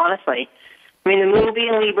guys, honestly. I mean, the moon will be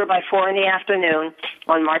in Libra by 4 in the afternoon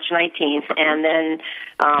on March 19th, and then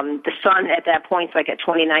the sun at that point is like at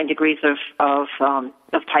 29 degrees of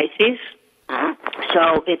Pisces.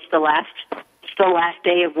 So it's the last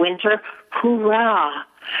day of winter. Hoorah!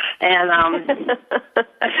 And and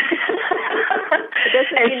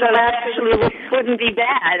so that actually wouldn't be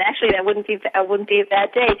bad. Actually, that wouldn't be a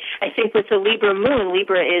bad day. I think with the Libra moon,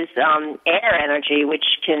 Libra is air energy, which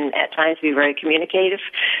can at times be very communicative.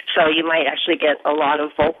 So you might actually get a lot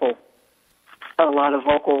of vocal.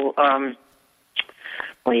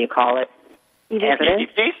 What do you call it? Evidence.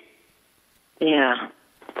 Yeah.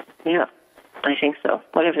 I think so.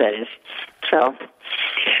 Whatever that is. So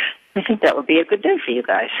I think that would be a good day for you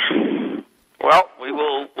guys. Well,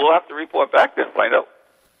 we'll have to report back then and find out.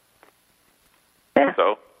 Yeah.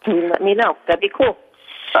 So you let me know. That'd be cool.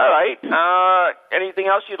 All right. Anything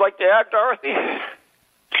else you'd like to add, Dorothy?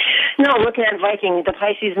 No, looking at Viking, the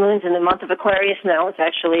Pisces moon's in the month of Aquarius now. It's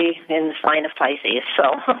actually in the sign of Pisces.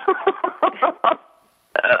 So.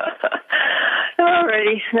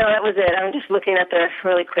 Alrighty. No, that was it. I'm just looking at the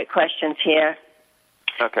really quick questions here.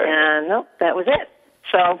 Okay. And no, that was it.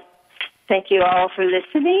 So, thank you all for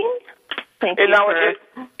listening. Thanks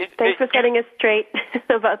for setting us straight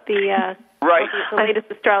about the latest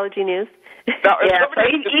astrology news. Now, so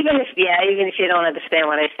even if you don't understand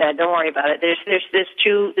what I said, don't worry about it. There's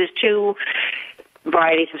two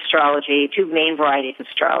varieties of astrology, two main varieties of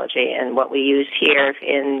astrology, and what we use here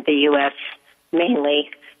in the U.S. mainly.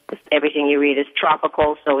 Everything you read is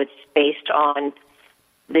tropical, so it's based on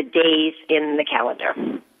the days in the calendar,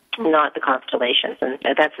 not the constellations, and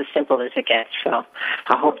that's as simple as it gets. So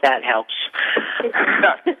I hope that helps.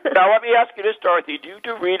 Now, let me ask you this, Dorothy. Do you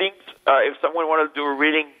do readings? If someone wanted to do a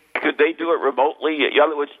reading, could they do it remotely? In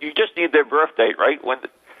other words, you just need their birth date, right?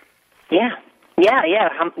 Yeah.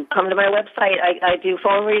 Come to my website. I do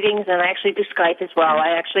phone readings, and I actually do Skype as well. I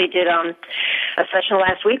actually did a session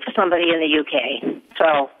last week for somebody in the UK,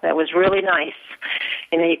 so that was really nice.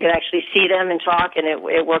 And you could actually see them and talk, and it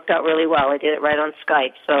worked out really well. I did it right on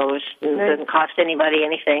Skype, so it doesn't cost anybody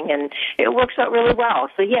anything, and it works out really well.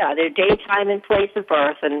 So, yeah, their day, time, and place of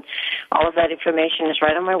birth, and all of that information is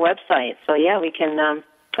right on my website. So, yeah, we can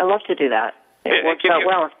I love to do that. It works out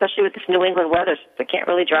well, especially with this New England weather. I can't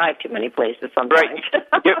really drive too many places sometimes.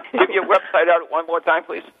 Right. Give your website out one more time,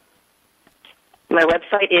 please. My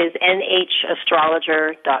website is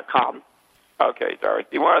nhastrologer.com. Okay,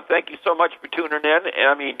 Dorothy. We want to thank you so much for tuning in.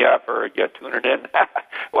 For tuning in.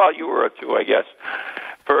 Well, you were too, I guess,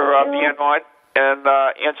 for being on and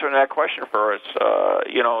answering that question for us.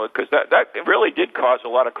 Because that really did cause a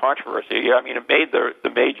lot of controversy. I mean, it made the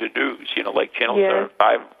major news. Like Channel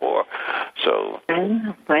 5 and 4. So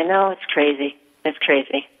I know it's crazy. It's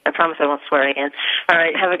crazy. I promise I won't swear again. All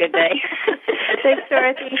right, have a good day. Thanks,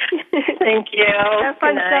 Dorothy. Thank you. Have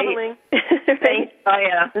fun shoveling. Thanks. Oh,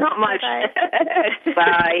 yeah, not much. Bye.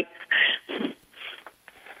 Bye.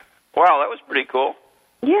 Wow, that was pretty cool.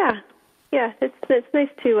 Yeah. It's nice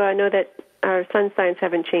to know that our sun signs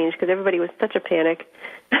haven't changed because everybody was such a panic.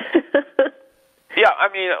 Yeah, I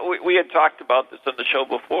mean, we had talked about this on the show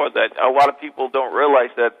before that a lot of people don't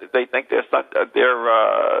realize that they think their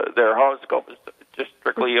horoscope is just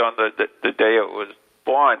strictly on the day it was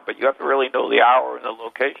born, but you have to really know the hour and the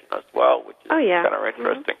location as well, which is kind of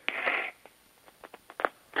interesting. Mm-hmm.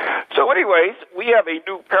 So, anyways, we have a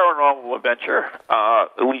new paranormal adventure,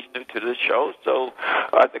 at least new to this show. So,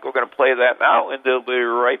 I think we're going to play that now, and they'll be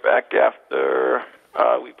right back after.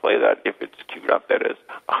 We play that if it's queued up, that is.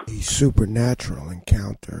 A supernatural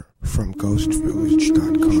encounter from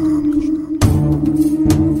GhostVillage.com.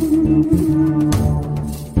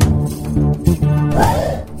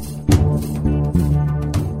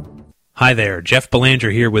 Hi there, Jeff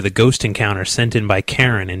Belanger here with a ghost encounter sent in by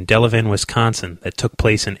Karen in Delavan, Wisconsin that took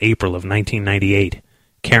place in April of 1998.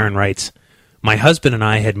 Karen writes, "My husband and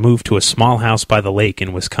I had moved to a small house by the lake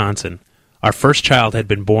in Wisconsin. Our first child had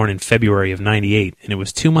been born in February of 98, and it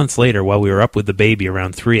was 2 months later while we were up with the baby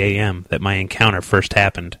around 3 a.m. that my encounter first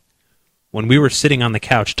happened. When we were sitting on the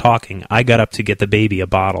couch talking, I got up to get the baby a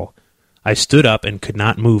bottle. I stood up and could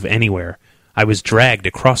not move anywhere. I was dragged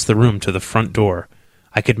across the room to the front door.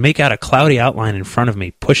 I could make out a cloudy outline in front of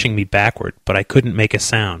me, pushing me backward, but I couldn't make a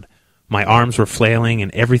sound. My arms were flailing,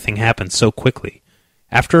 and everything happened so quickly.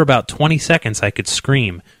 After about 20 seconds, I could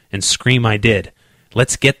scream, and scream I did.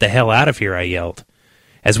 'Let's get the hell out of here,' I yelled.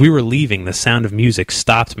 As we were leaving, the sound of music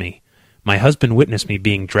stopped me. My husband witnessed me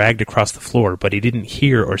being dragged across the floor, but he didn't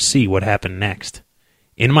hear or see what happened next.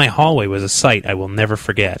 In my hallway was a sight I will never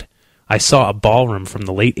forget. I saw a ballroom from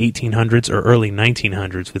the late 1800s or early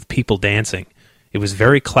 1900s with people dancing. It was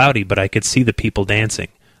very cloudy, but I could see the people dancing.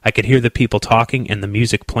 I could hear the people talking and the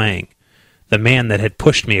music playing. The man that had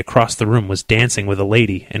pushed me across the room was dancing with a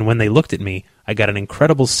lady, and when they looked at me, I got an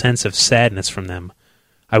incredible sense of sadness from them.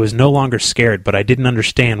 I was no longer scared, but I didn't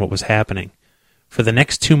understand what was happening. For the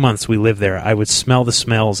next 2 months we lived there, I would smell the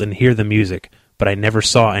smells and hear the music, but I never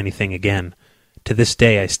saw anything again. To this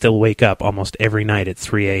day, I still wake up almost every night at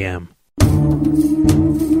 3 a.m.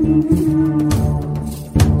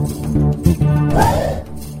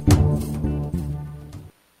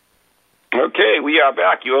 Okay, we are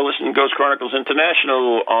back. You are listening to Ghost Chronicles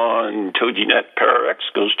International on TogiNet, Pararex,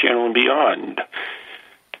 Ghost Channel, and beyond.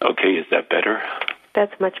 Okay, is that better?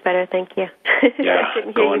 That's much better, thank you. Yeah, I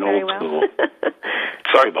couldn't hear going you very old well. school.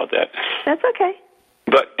 Sorry about that. That's okay.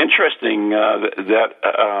 But interesting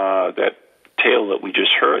that tale that we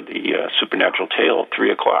just heard, the supernatural tale,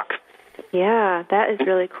 3 o'clock. Yeah, that is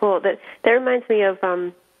really cool. That reminds me of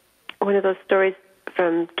one of those stories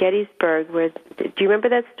from Gettysburg. Where do you remember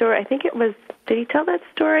that story? I think it was. Did he tell that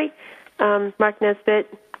story, Mark Nesbitt,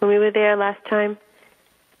 when we were there last time?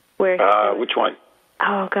 Where? Which one?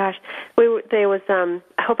 Oh gosh, there was. I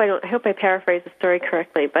hope I paraphrase the story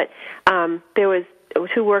correctly, but there was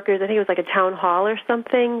 2 workers. I think it was like a town hall or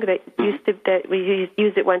something that we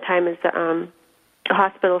used at one time as a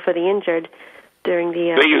hospital for the injured. During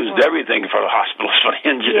the they used everything for the hospitals for the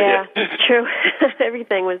injured. Yeah, true.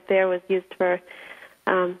 Everything was used for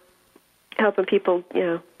helping people,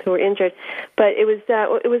 who were injured. But it was I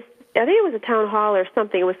think it was a town hall or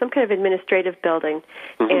something. It was some kind of administrative building,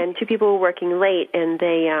 and 2 people were working late, and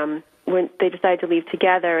they decided to leave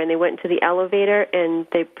together, and they went into the elevator, and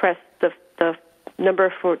they pressed the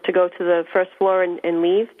number to go to the first floor and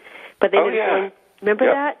leave. But they didn't go in. Remember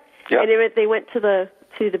that? Yeah. And they went to the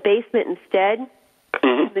basement instead.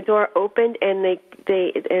 Mm-hmm. The door opened, and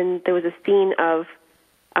there was a scene of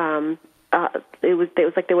it was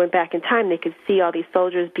like they went back in time. They could see all these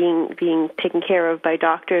soldiers being taken care of by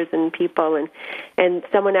doctors and people, and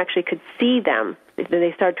someone actually could see them.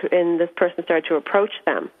 And this person started to approach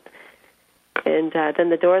them, and then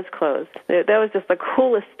the doors closed. That was just the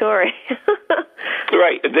coolest story.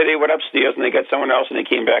 Right. Then they went upstairs and they got someone else, and they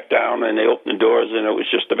came back down and they opened the doors, and it was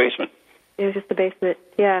just the basement. It was just the basement,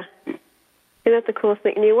 yeah. And that's the coolest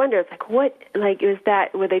thing. And you wonder, it's like, what, like, is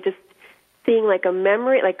that, were they just seeing like a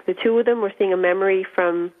memory, like the 2 of them were seeing a memory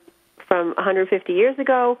from 150 years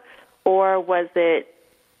ago, or was it...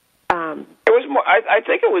 It was more, I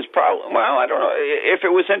think it was probably, well, I don't know, if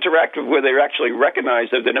it was interactive where they actually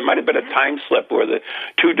recognized it, then it might have been a time slip where the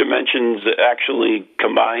 2 dimensions actually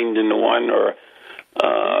combined into one, or...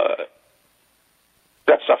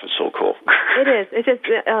 that stuff is so cool. It is.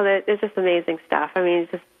 It's just amazing stuff. I mean,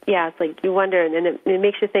 it's like you wonder, and it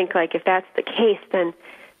makes you think, like, if that's the case, then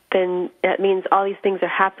that means all these things are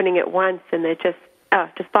happening at once, and it just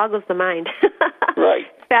boggles the mind. Right.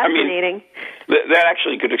 Fascinating. I mean, that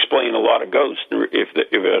actually could explain a lot of ghosts if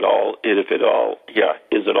it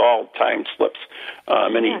all time slips.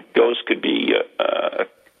 Many ghosts could be,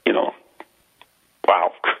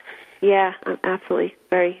 wow. Yeah, absolutely.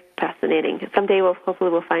 Very fascinating. Someday hopefully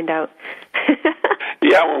we'll find out.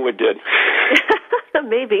 Yeah, well, we did.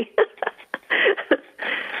 Maybe.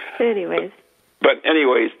 Anyways,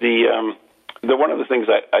 the one of the things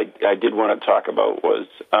I did want to talk about was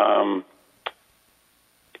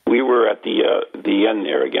we were at the end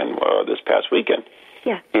there again this past weekend.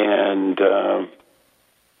 Yeah. And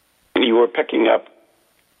you were picking up,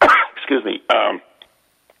 excuse me,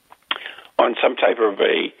 on some type of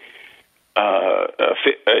a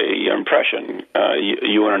impression.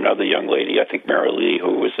 You and another young lady, I think Mary Lee,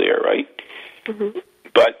 who was there, right? Mm-hmm.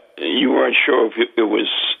 But you weren't sure if it was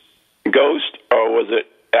ghost or was it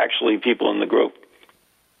actually people in the group.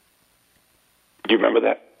 Do you remember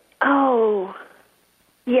that? Oh,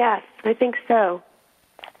 yes, I think so.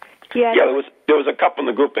 Yeah. Yeah, there was a couple in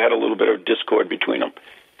the group that had a little bit of discord between them.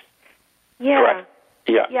 Yeah. Correct.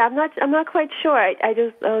 Yeah. Yeah, I'm not quite sure. I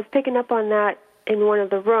was picking up on that in one of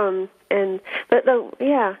the rooms, but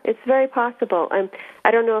it's very possible.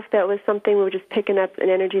 I don't know if that was something we were just picking up an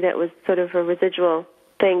energy that was sort of a residual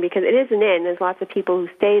thing, because it is an inn. There's lots of people who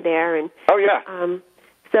stay there, and oh yeah.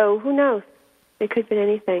 So who knows? It could have been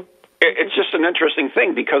anything. It's just an interesting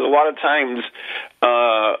thing, because a lot of times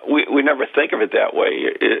we never think of it that way.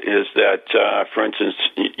 Is that, for instance,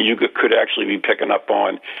 you could actually be picking up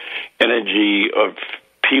on energy of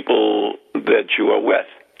people that you are with.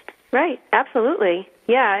 Right, absolutely.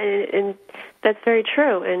 Yeah, and that's very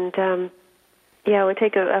true. And, it would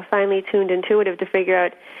take a finely tuned intuitive to figure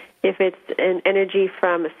out if it's an energy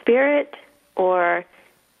from a spirit or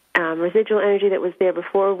residual energy that was there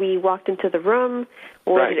before we walked into the room,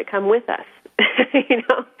 or right. did it come with us?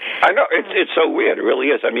 I know it's so weird. It really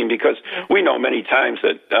is. I mean, because we know many times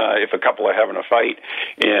that if a couple are having a fight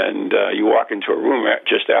and you walk into a room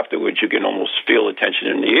just afterwards, you can almost feel the tension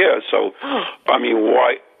in the air. So, I mean,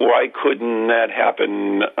 why couldn't that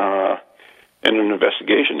happen in an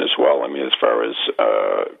investigation as well? I mean, as far as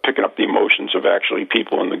picking up the emotions of actually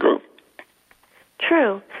people in the group.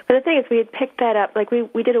 True. But the thing is, we had picked that up. Like,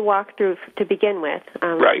 we did a walkthrough to begin with.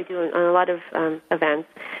 Right. We do on a lot of events.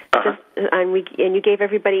 Uh-huh. And you gave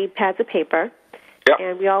everybody pads of paper. Yep.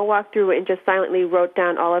 And we all walked through it and just silently wrote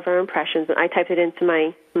down all of our impressions. And I typed it into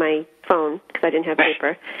my phone because I didn't have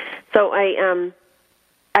paper. So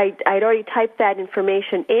I'd already typed that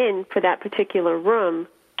information in for that particular room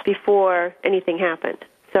before anything happened.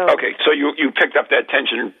 So okay, so you picked up that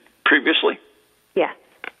tension previously? Yeah.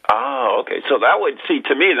 Oh, okay. So that would, see,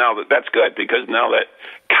 to me now that's good, because now that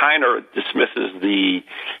kind of dismisses the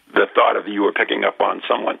thought of you were picking up on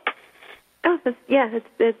someone. Oh, that's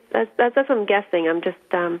what I'm guessing. I'm just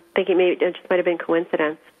thinking maybe it just might have been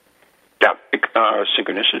coincidence. Yeah,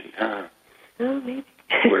 synchronicity. Oh, maybe.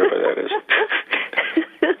 Whatever that is.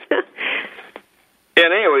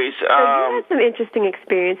 And anyways, so you had some interesting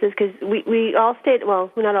experiences, because we all stayed.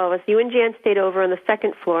 Well, not all of us. You and Jan stayed over on the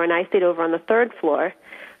second floor, and I stayed over on the third floor.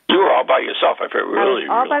 You were all by yourself. I was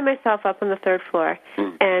all by myself up on the third floor,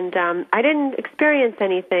 and I didn't experience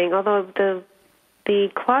anything. Although the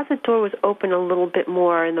closet door was open a little bit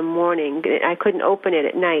more in the morning. I couldn't open it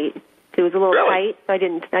at night. It was a little tight, so I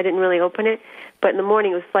didn't really open it. But in the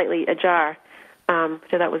morning, it was slightly ajar.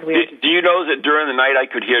 So that was weird. Do you know that during the night I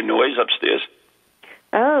could hear noise upstairs?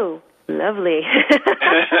 Oh, lovely.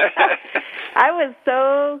 I was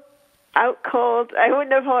so out cold. I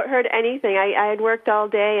wouldn't have heard anything. I had worked all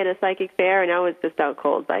day at a psychic fair, and I was just out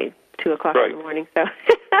cold by 2 o'clock in the morning. So,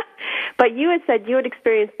 but you had said you had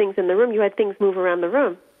experienced things in the room. You had things move around the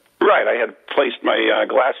room. Right. I had placed my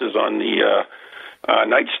glasses on the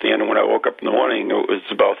nightstand, and when I woke up in the morning, it was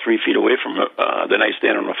about 3 feet away from the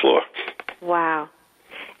nightstand on the floor. Wow.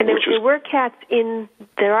 And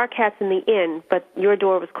there are cats in the inn, but your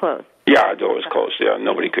door was closed. Yeah, our door was closed. Yeah,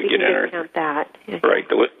 nobody could get in. You didn't count that. Right.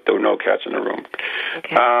 There were no cats in the room.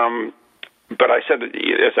 Okay. But I said,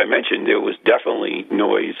 as I mentioned, there was definitely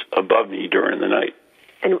noise above me during the night.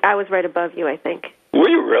 And I was right above you, I think. Were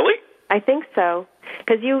you really? I think so.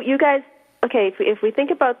 Because you guys, okay, if we think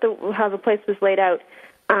about how the place was laid out,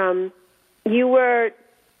 you were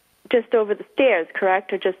just over the stairs,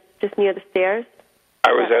 correct? Or just near the stairs?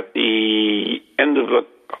 I was at the end of the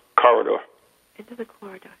corridor. End of the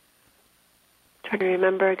corridor. I'm trying to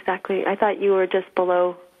remember exactly. I thought you were just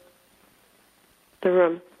below the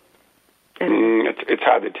room. It's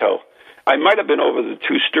hard to tell. I might have been over the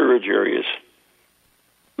 2 storage areas.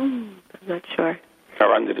 I'm not sure.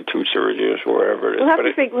 Or under the 2 storage areas, wherever it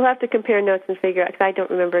is. We'll have to compare notes and figure out, because I don't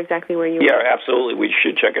remember exactly where you were. Yeah, absolutely. We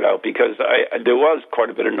should check it out, because there was quite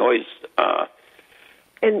a bit of noise.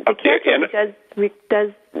 And the character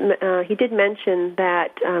he did mention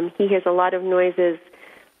that he hears a lot of noises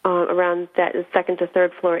around that second to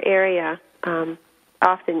third floor area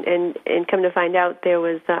often, and come to find out there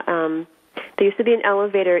used to be an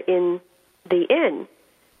elevator in the inn.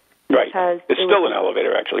 Right. It's still an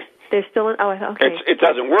elevator, actually. There's still an. Oh, okay. It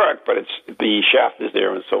doesn't work, but the shaft is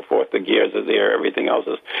there and so forth. The gears are there. Everything else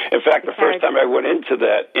is. In fact, the first time I went into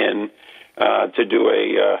that inn to do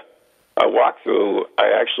a walkthrough,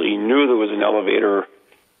 I actually knew there was an elevator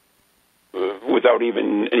without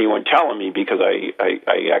even anyone telling me, because I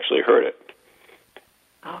actually heard it.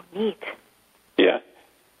 Oh, neat. Yeah.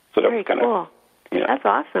 So that Very was kind cool. of. Yeah. That's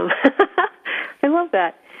awesome. I love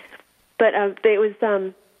that. But it was.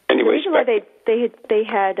 Anyways, the reason why they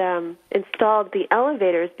had installed the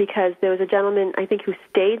elevators because there was a gentleman, I think, who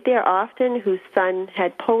stayed there often whose son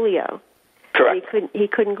had polio. Correct. He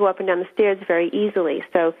couldn't go up and down the stairs very easily.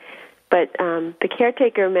 So, but the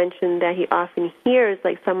caretaker mentioned that he often hears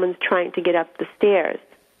like someone's trying to get up the stairs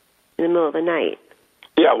in the middle of the night.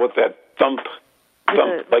 Yeah, with that thump,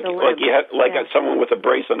 like you had someone with a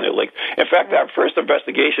brace on their leg. In fact, our first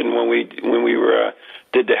investigation when we were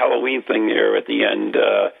did the Halloween thing there at the end,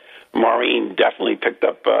 Maureen definitely picked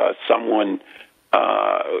up someone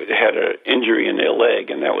had an injury in their leg,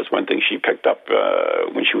 and that was one thing she picked up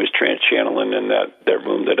when she was trans-channeling in that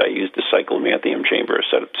room that I used the cyclomanthium chamber,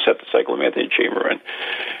 set the cyclomanthium chamber in.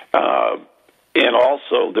 And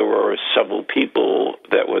also there were several people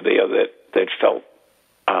that were there that felt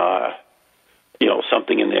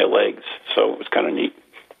something in their legs, so it was kind of neat.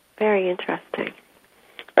 Very interesting.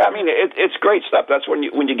 I mean, it's great stuff. That's when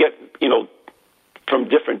you get from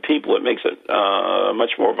different people, it makes it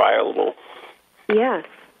much more viable. Yes,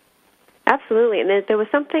 absolutely. And there was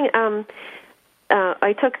something.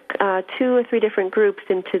 I took 2 or 3 different groups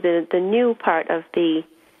into the new part of the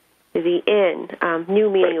inn. New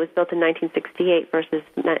meaning it was built in 1968 versus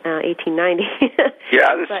 1890.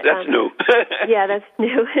 Yeah, that's new. Yeah, that's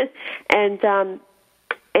new.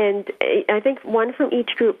 And I think one from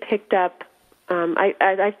each group picked up.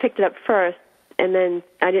 I picked it up first, and then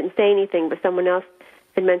I didn't say anything, but someone else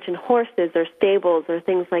had mentioned horses or stables or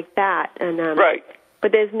things like that. And right.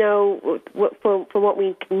 But there's no, for what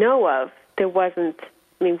we know of, there wasn't.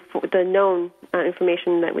 I mean, for the known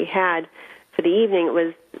information that we had for the evening, it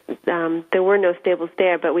was there were no stables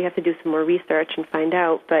there, but we have to do some more research and find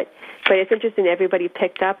out. But it's interesting. Everybody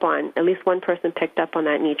picked up on, at least one person picked up on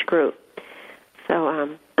that in each group.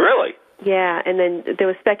 So really. Yeah, and then there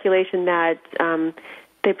was speculation that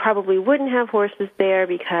they probably wouldn't have horses there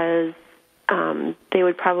because they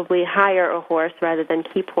would probably hire a horse rather than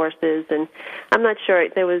keep horses, and I'm not sure.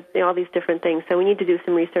 There was all these different things, so we need to do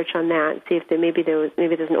some research on that and see if maybe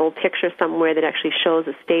there's an old picture somewhere that actually shows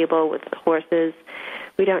a stable with horses.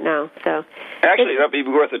 We don't know. So actually, that'd be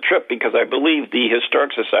worth a trip because I believe the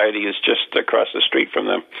Historic Society is just across the street from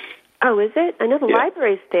them. Oh, is it? I know the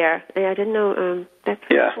library's there. Yeah, I didn't know. That's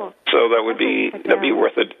pretty cool. So that'd be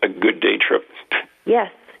worth a good day trip.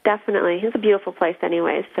 Yes, definitely. It's a beautiful place,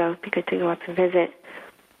 anyway. So it'd be good to go up and visit.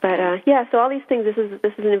 But so all these things. This is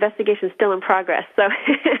an investigation still in progress. So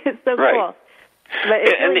it's so cool. But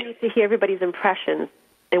it's really neat to hear everybody's impressions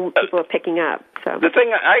and what people are picking up. So the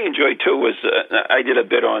thing I enjoyed too was I did a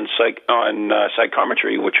bit on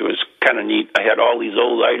psychometry, which was kind of neat. I had all these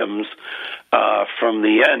old items from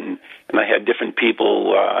the end, and I had different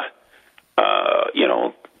people,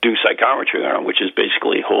 do psychometry on them, which is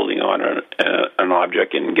basically holding on an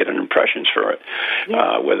object and getting impressions for it,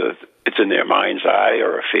 whether it's in their mind's eye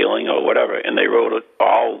or a feeling or whatever. And they wrote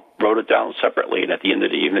it down separately. And at the end of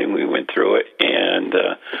the evening, we went through it, and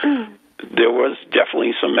there was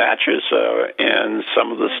definitely some matches, and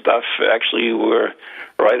some of the stuff actually were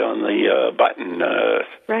right on the button,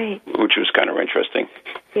 which was kind of interesting.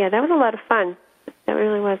 Yeah, that was a lot of fun. That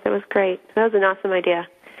really was. That was great. That was an awesome idea.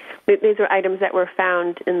 These were items that were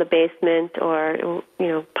found in the basement or,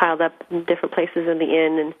 piled up in different places in the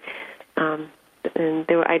inn, and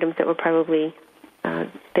there were items that were probably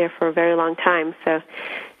there for a very long time. So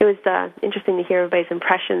it was interesting to hear everybody's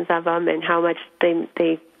impressions of them and how much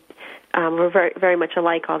they were very, very much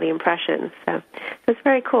alike, all the impressions. So it was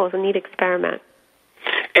very cool. It was a neat experiment.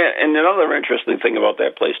 And another interesting thing about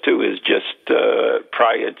that place, too, is just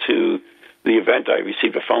prior to the event, I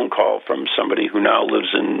received a phone call from somebody who now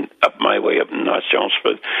lives up my way up in North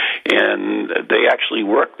Chelmsford, and they actually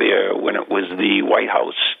worked there when it was the White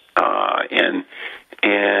House, and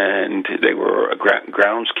they were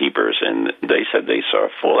groundskeepers, and they said they saw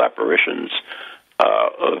full apparitions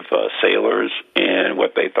of sailors and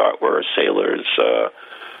what they thought were sailors'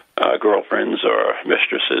 girlfriends or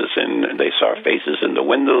mistresses, and they saw faces in the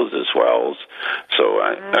windows as well. So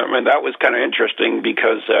I mean, that was kind of interesting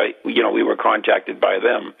because we were contacted by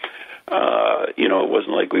them. It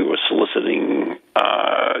wasn't like we were soliciting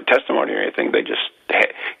testimony or anything. They just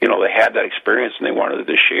they had that experience and they wanted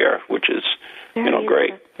to share, which is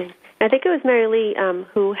great. I think it was Mary Lee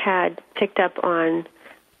who had picked up on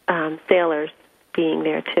sailors being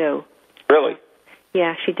there too. Really?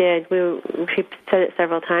 Yeah, she did. She said it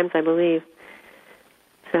several times, I believe.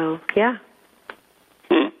 So, yeah.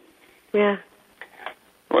 Yeah.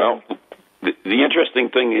 Well, the interesting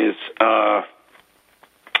thing is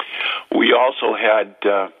we also had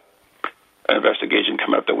an investigation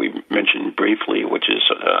come up that we mentioned briefly, which is,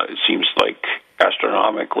 it seems like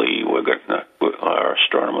astronomically, or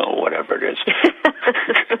astronomical, whatever it is,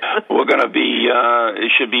 we're going to be,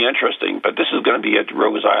 it should be interesting, but this is going to be at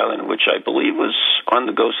Rose Island, which I believe was on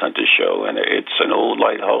the Ghost Hunters show, and it's an old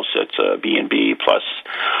lighthouse. It's a B&B, plus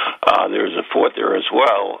there's a fort there as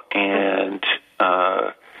well, and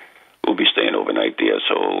we'll be staying overnight there,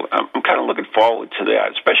 so I'm kind of looking forward to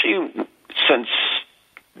that, especially since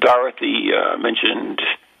Dorothy mentioned,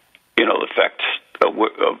 the fact of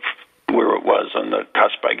where it was on the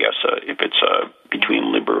cusp, I guess, if it's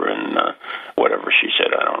between Libra and whatever she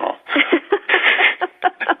said, I don't know.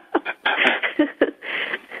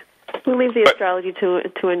 We'll leave the astrology to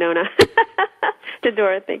Anona, to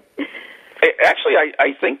Dorothy. Actually,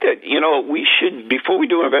 I think that, we should, before we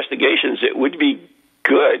do investigations, it would be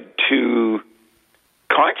good to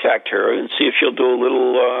contact her and see if she'll do a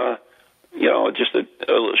little, just a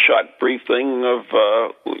little short, brief thing of,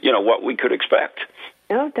 what we could expect.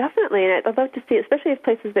 Oh, definitely, and I'd love to see, especially if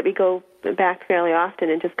places that we go back fairly often,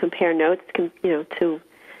 and just compare notes, to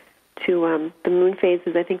the moon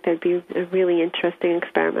phases. I think that'd be a really interesting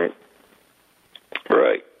experiment.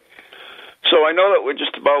 Right. So I know that we're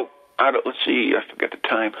just about out of, let's see, I forget the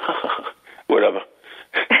time. Whatever.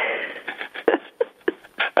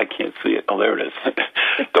 I can't see it. Oh, there it is.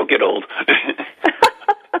 Don't get old.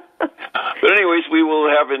 But anyways, we will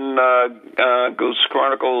have in Ghost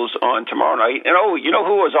Chronicles on tomorrow night. And you know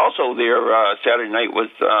who was also there Saturday night was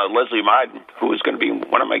Leslie Martin, who is going to be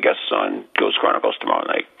one of my guests on Ghost Chronicles tomorrow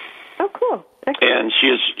night. Oh, cool. Excellent. And she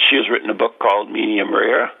has written a book called Medium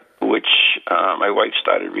Rare, which my wife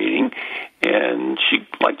started reading, and she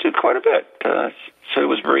liked it quite a bit. So it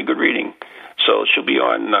was very good reading. So she'll be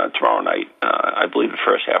on tomorrow night, I believe the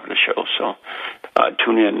first half of the show. So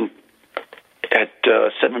tune in at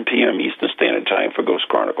 7 p.m. Eastern Standard Time for Ghost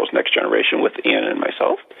Chronicles Next Generation with Ian and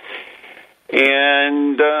myself.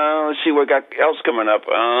 And let's see what got else coming up.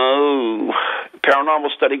 Paranormal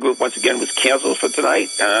Study Group, once again, was canceled for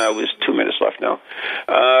tonight. It was 2 minutes left now.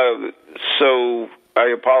 So I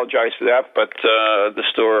apologize for that, but the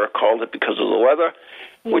store called it because of the weather,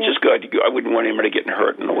 which is good. I wouldn't want anybody getting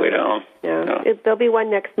hurt on the way down. Yeah. There'll be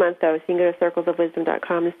one next month, though, so you can go to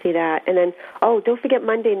circlesofwisdom.com and see that. And then, don't forget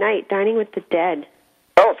Monday night, Dining with the Dead.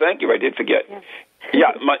 Oh, thank you. I did forget.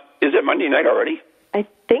 Yeah, is it Monday night already? I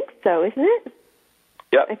think so, isn't it?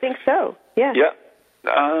 Yeah. I think so, yeah. Yeah.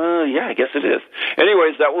 Yeah, I guess it is.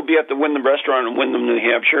 Anyways, that will be at the Wyndham Restaurant in Wyndham, New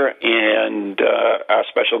Hampshire, and our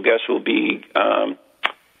special guest will be,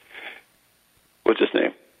 what's his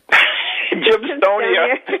name? Jim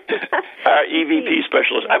Stonia, our EVP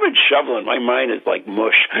specialist. I've been shoveling. My mind is like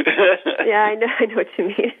mush. Yeah, I know what you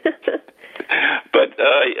mean. But,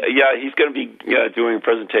 he's going to be doing a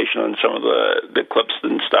presentation on some of the clips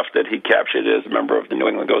and stuff that he captured as a member of the New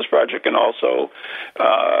England Ghost Project, and also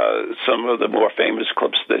some of the more famous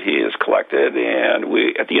clips that he has collected. And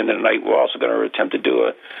at the end of the night, we're also going to attempt to do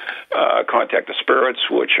a Contact the Spirits,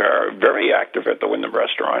 which are very active at the Wyndham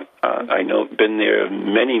Restaurant. I know, been there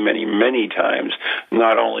many, many, many times.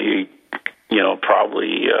 Not only,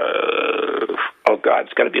 probably,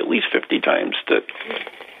 it's got to be at least 50 times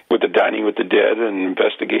with the Dining with the Dead and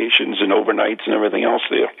investigations and overnights and everything else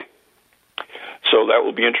there. So that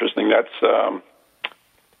will be interesting. That's,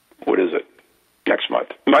 what is it? Next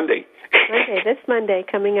month. Monday. This Monday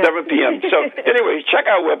coming up. 7 p.m. So anyways, check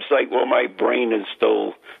our website. Well, my brain is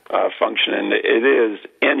still functioning. It is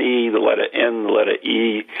NE, the letter N, the letter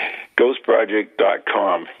E,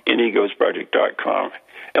 ghostproject.com, neghostproject.com.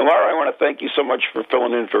 And Laura, I want to thank you so much for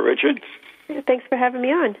filling in for Richard. Thanks for having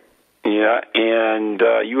me on. Yeah, and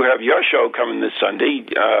you have your show coming this Sunday.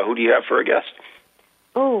 Who do you have for a guest?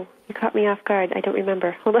 Oh, you caught me off guard. I don't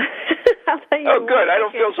remember. Hold on. I'll tell you. Oh, good. I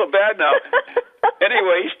don't feel so bad now.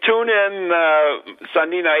 Anyways, tune in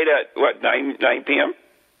Sunday night at, 9 p.m.?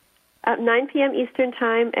 9 p.m. Eastern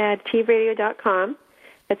Time at achieveradio.com.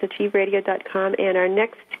 That's achieveradio.com. And our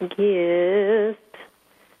next guest,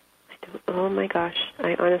 oh, my gosh,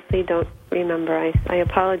 I honestly don't remember. I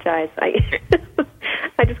apologize. I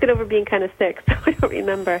just get over being kind of sick, so I don't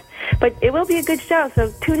remember. But it will be a good show,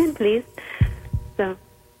 so tune in, please. So.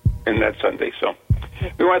 And that's Sunday, so.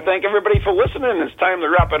 We want to thank everybody for listening. It's time to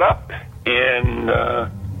wrap it up and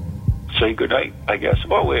say goodnight, I guess.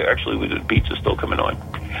 Oh, the pizza's still coming on.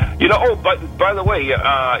 But by the way,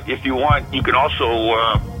 if you want, you can also,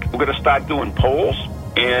 we're going to start doing polls,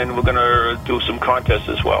 and we're going to do some contests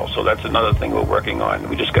as well. So that's another thing we're working on.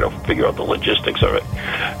 We just got to figure out the logistics of it.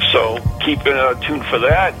 So keep tuned for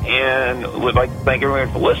that, and we'd like to thank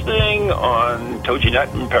everyone for listening on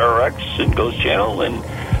TogiNet and PowerX and Ghost Channel, and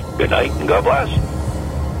good night and God bless.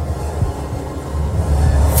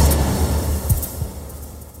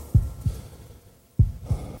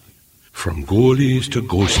 From ghoulies to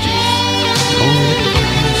ghosties, all of the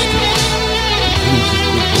mysteries, the tales of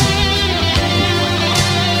great old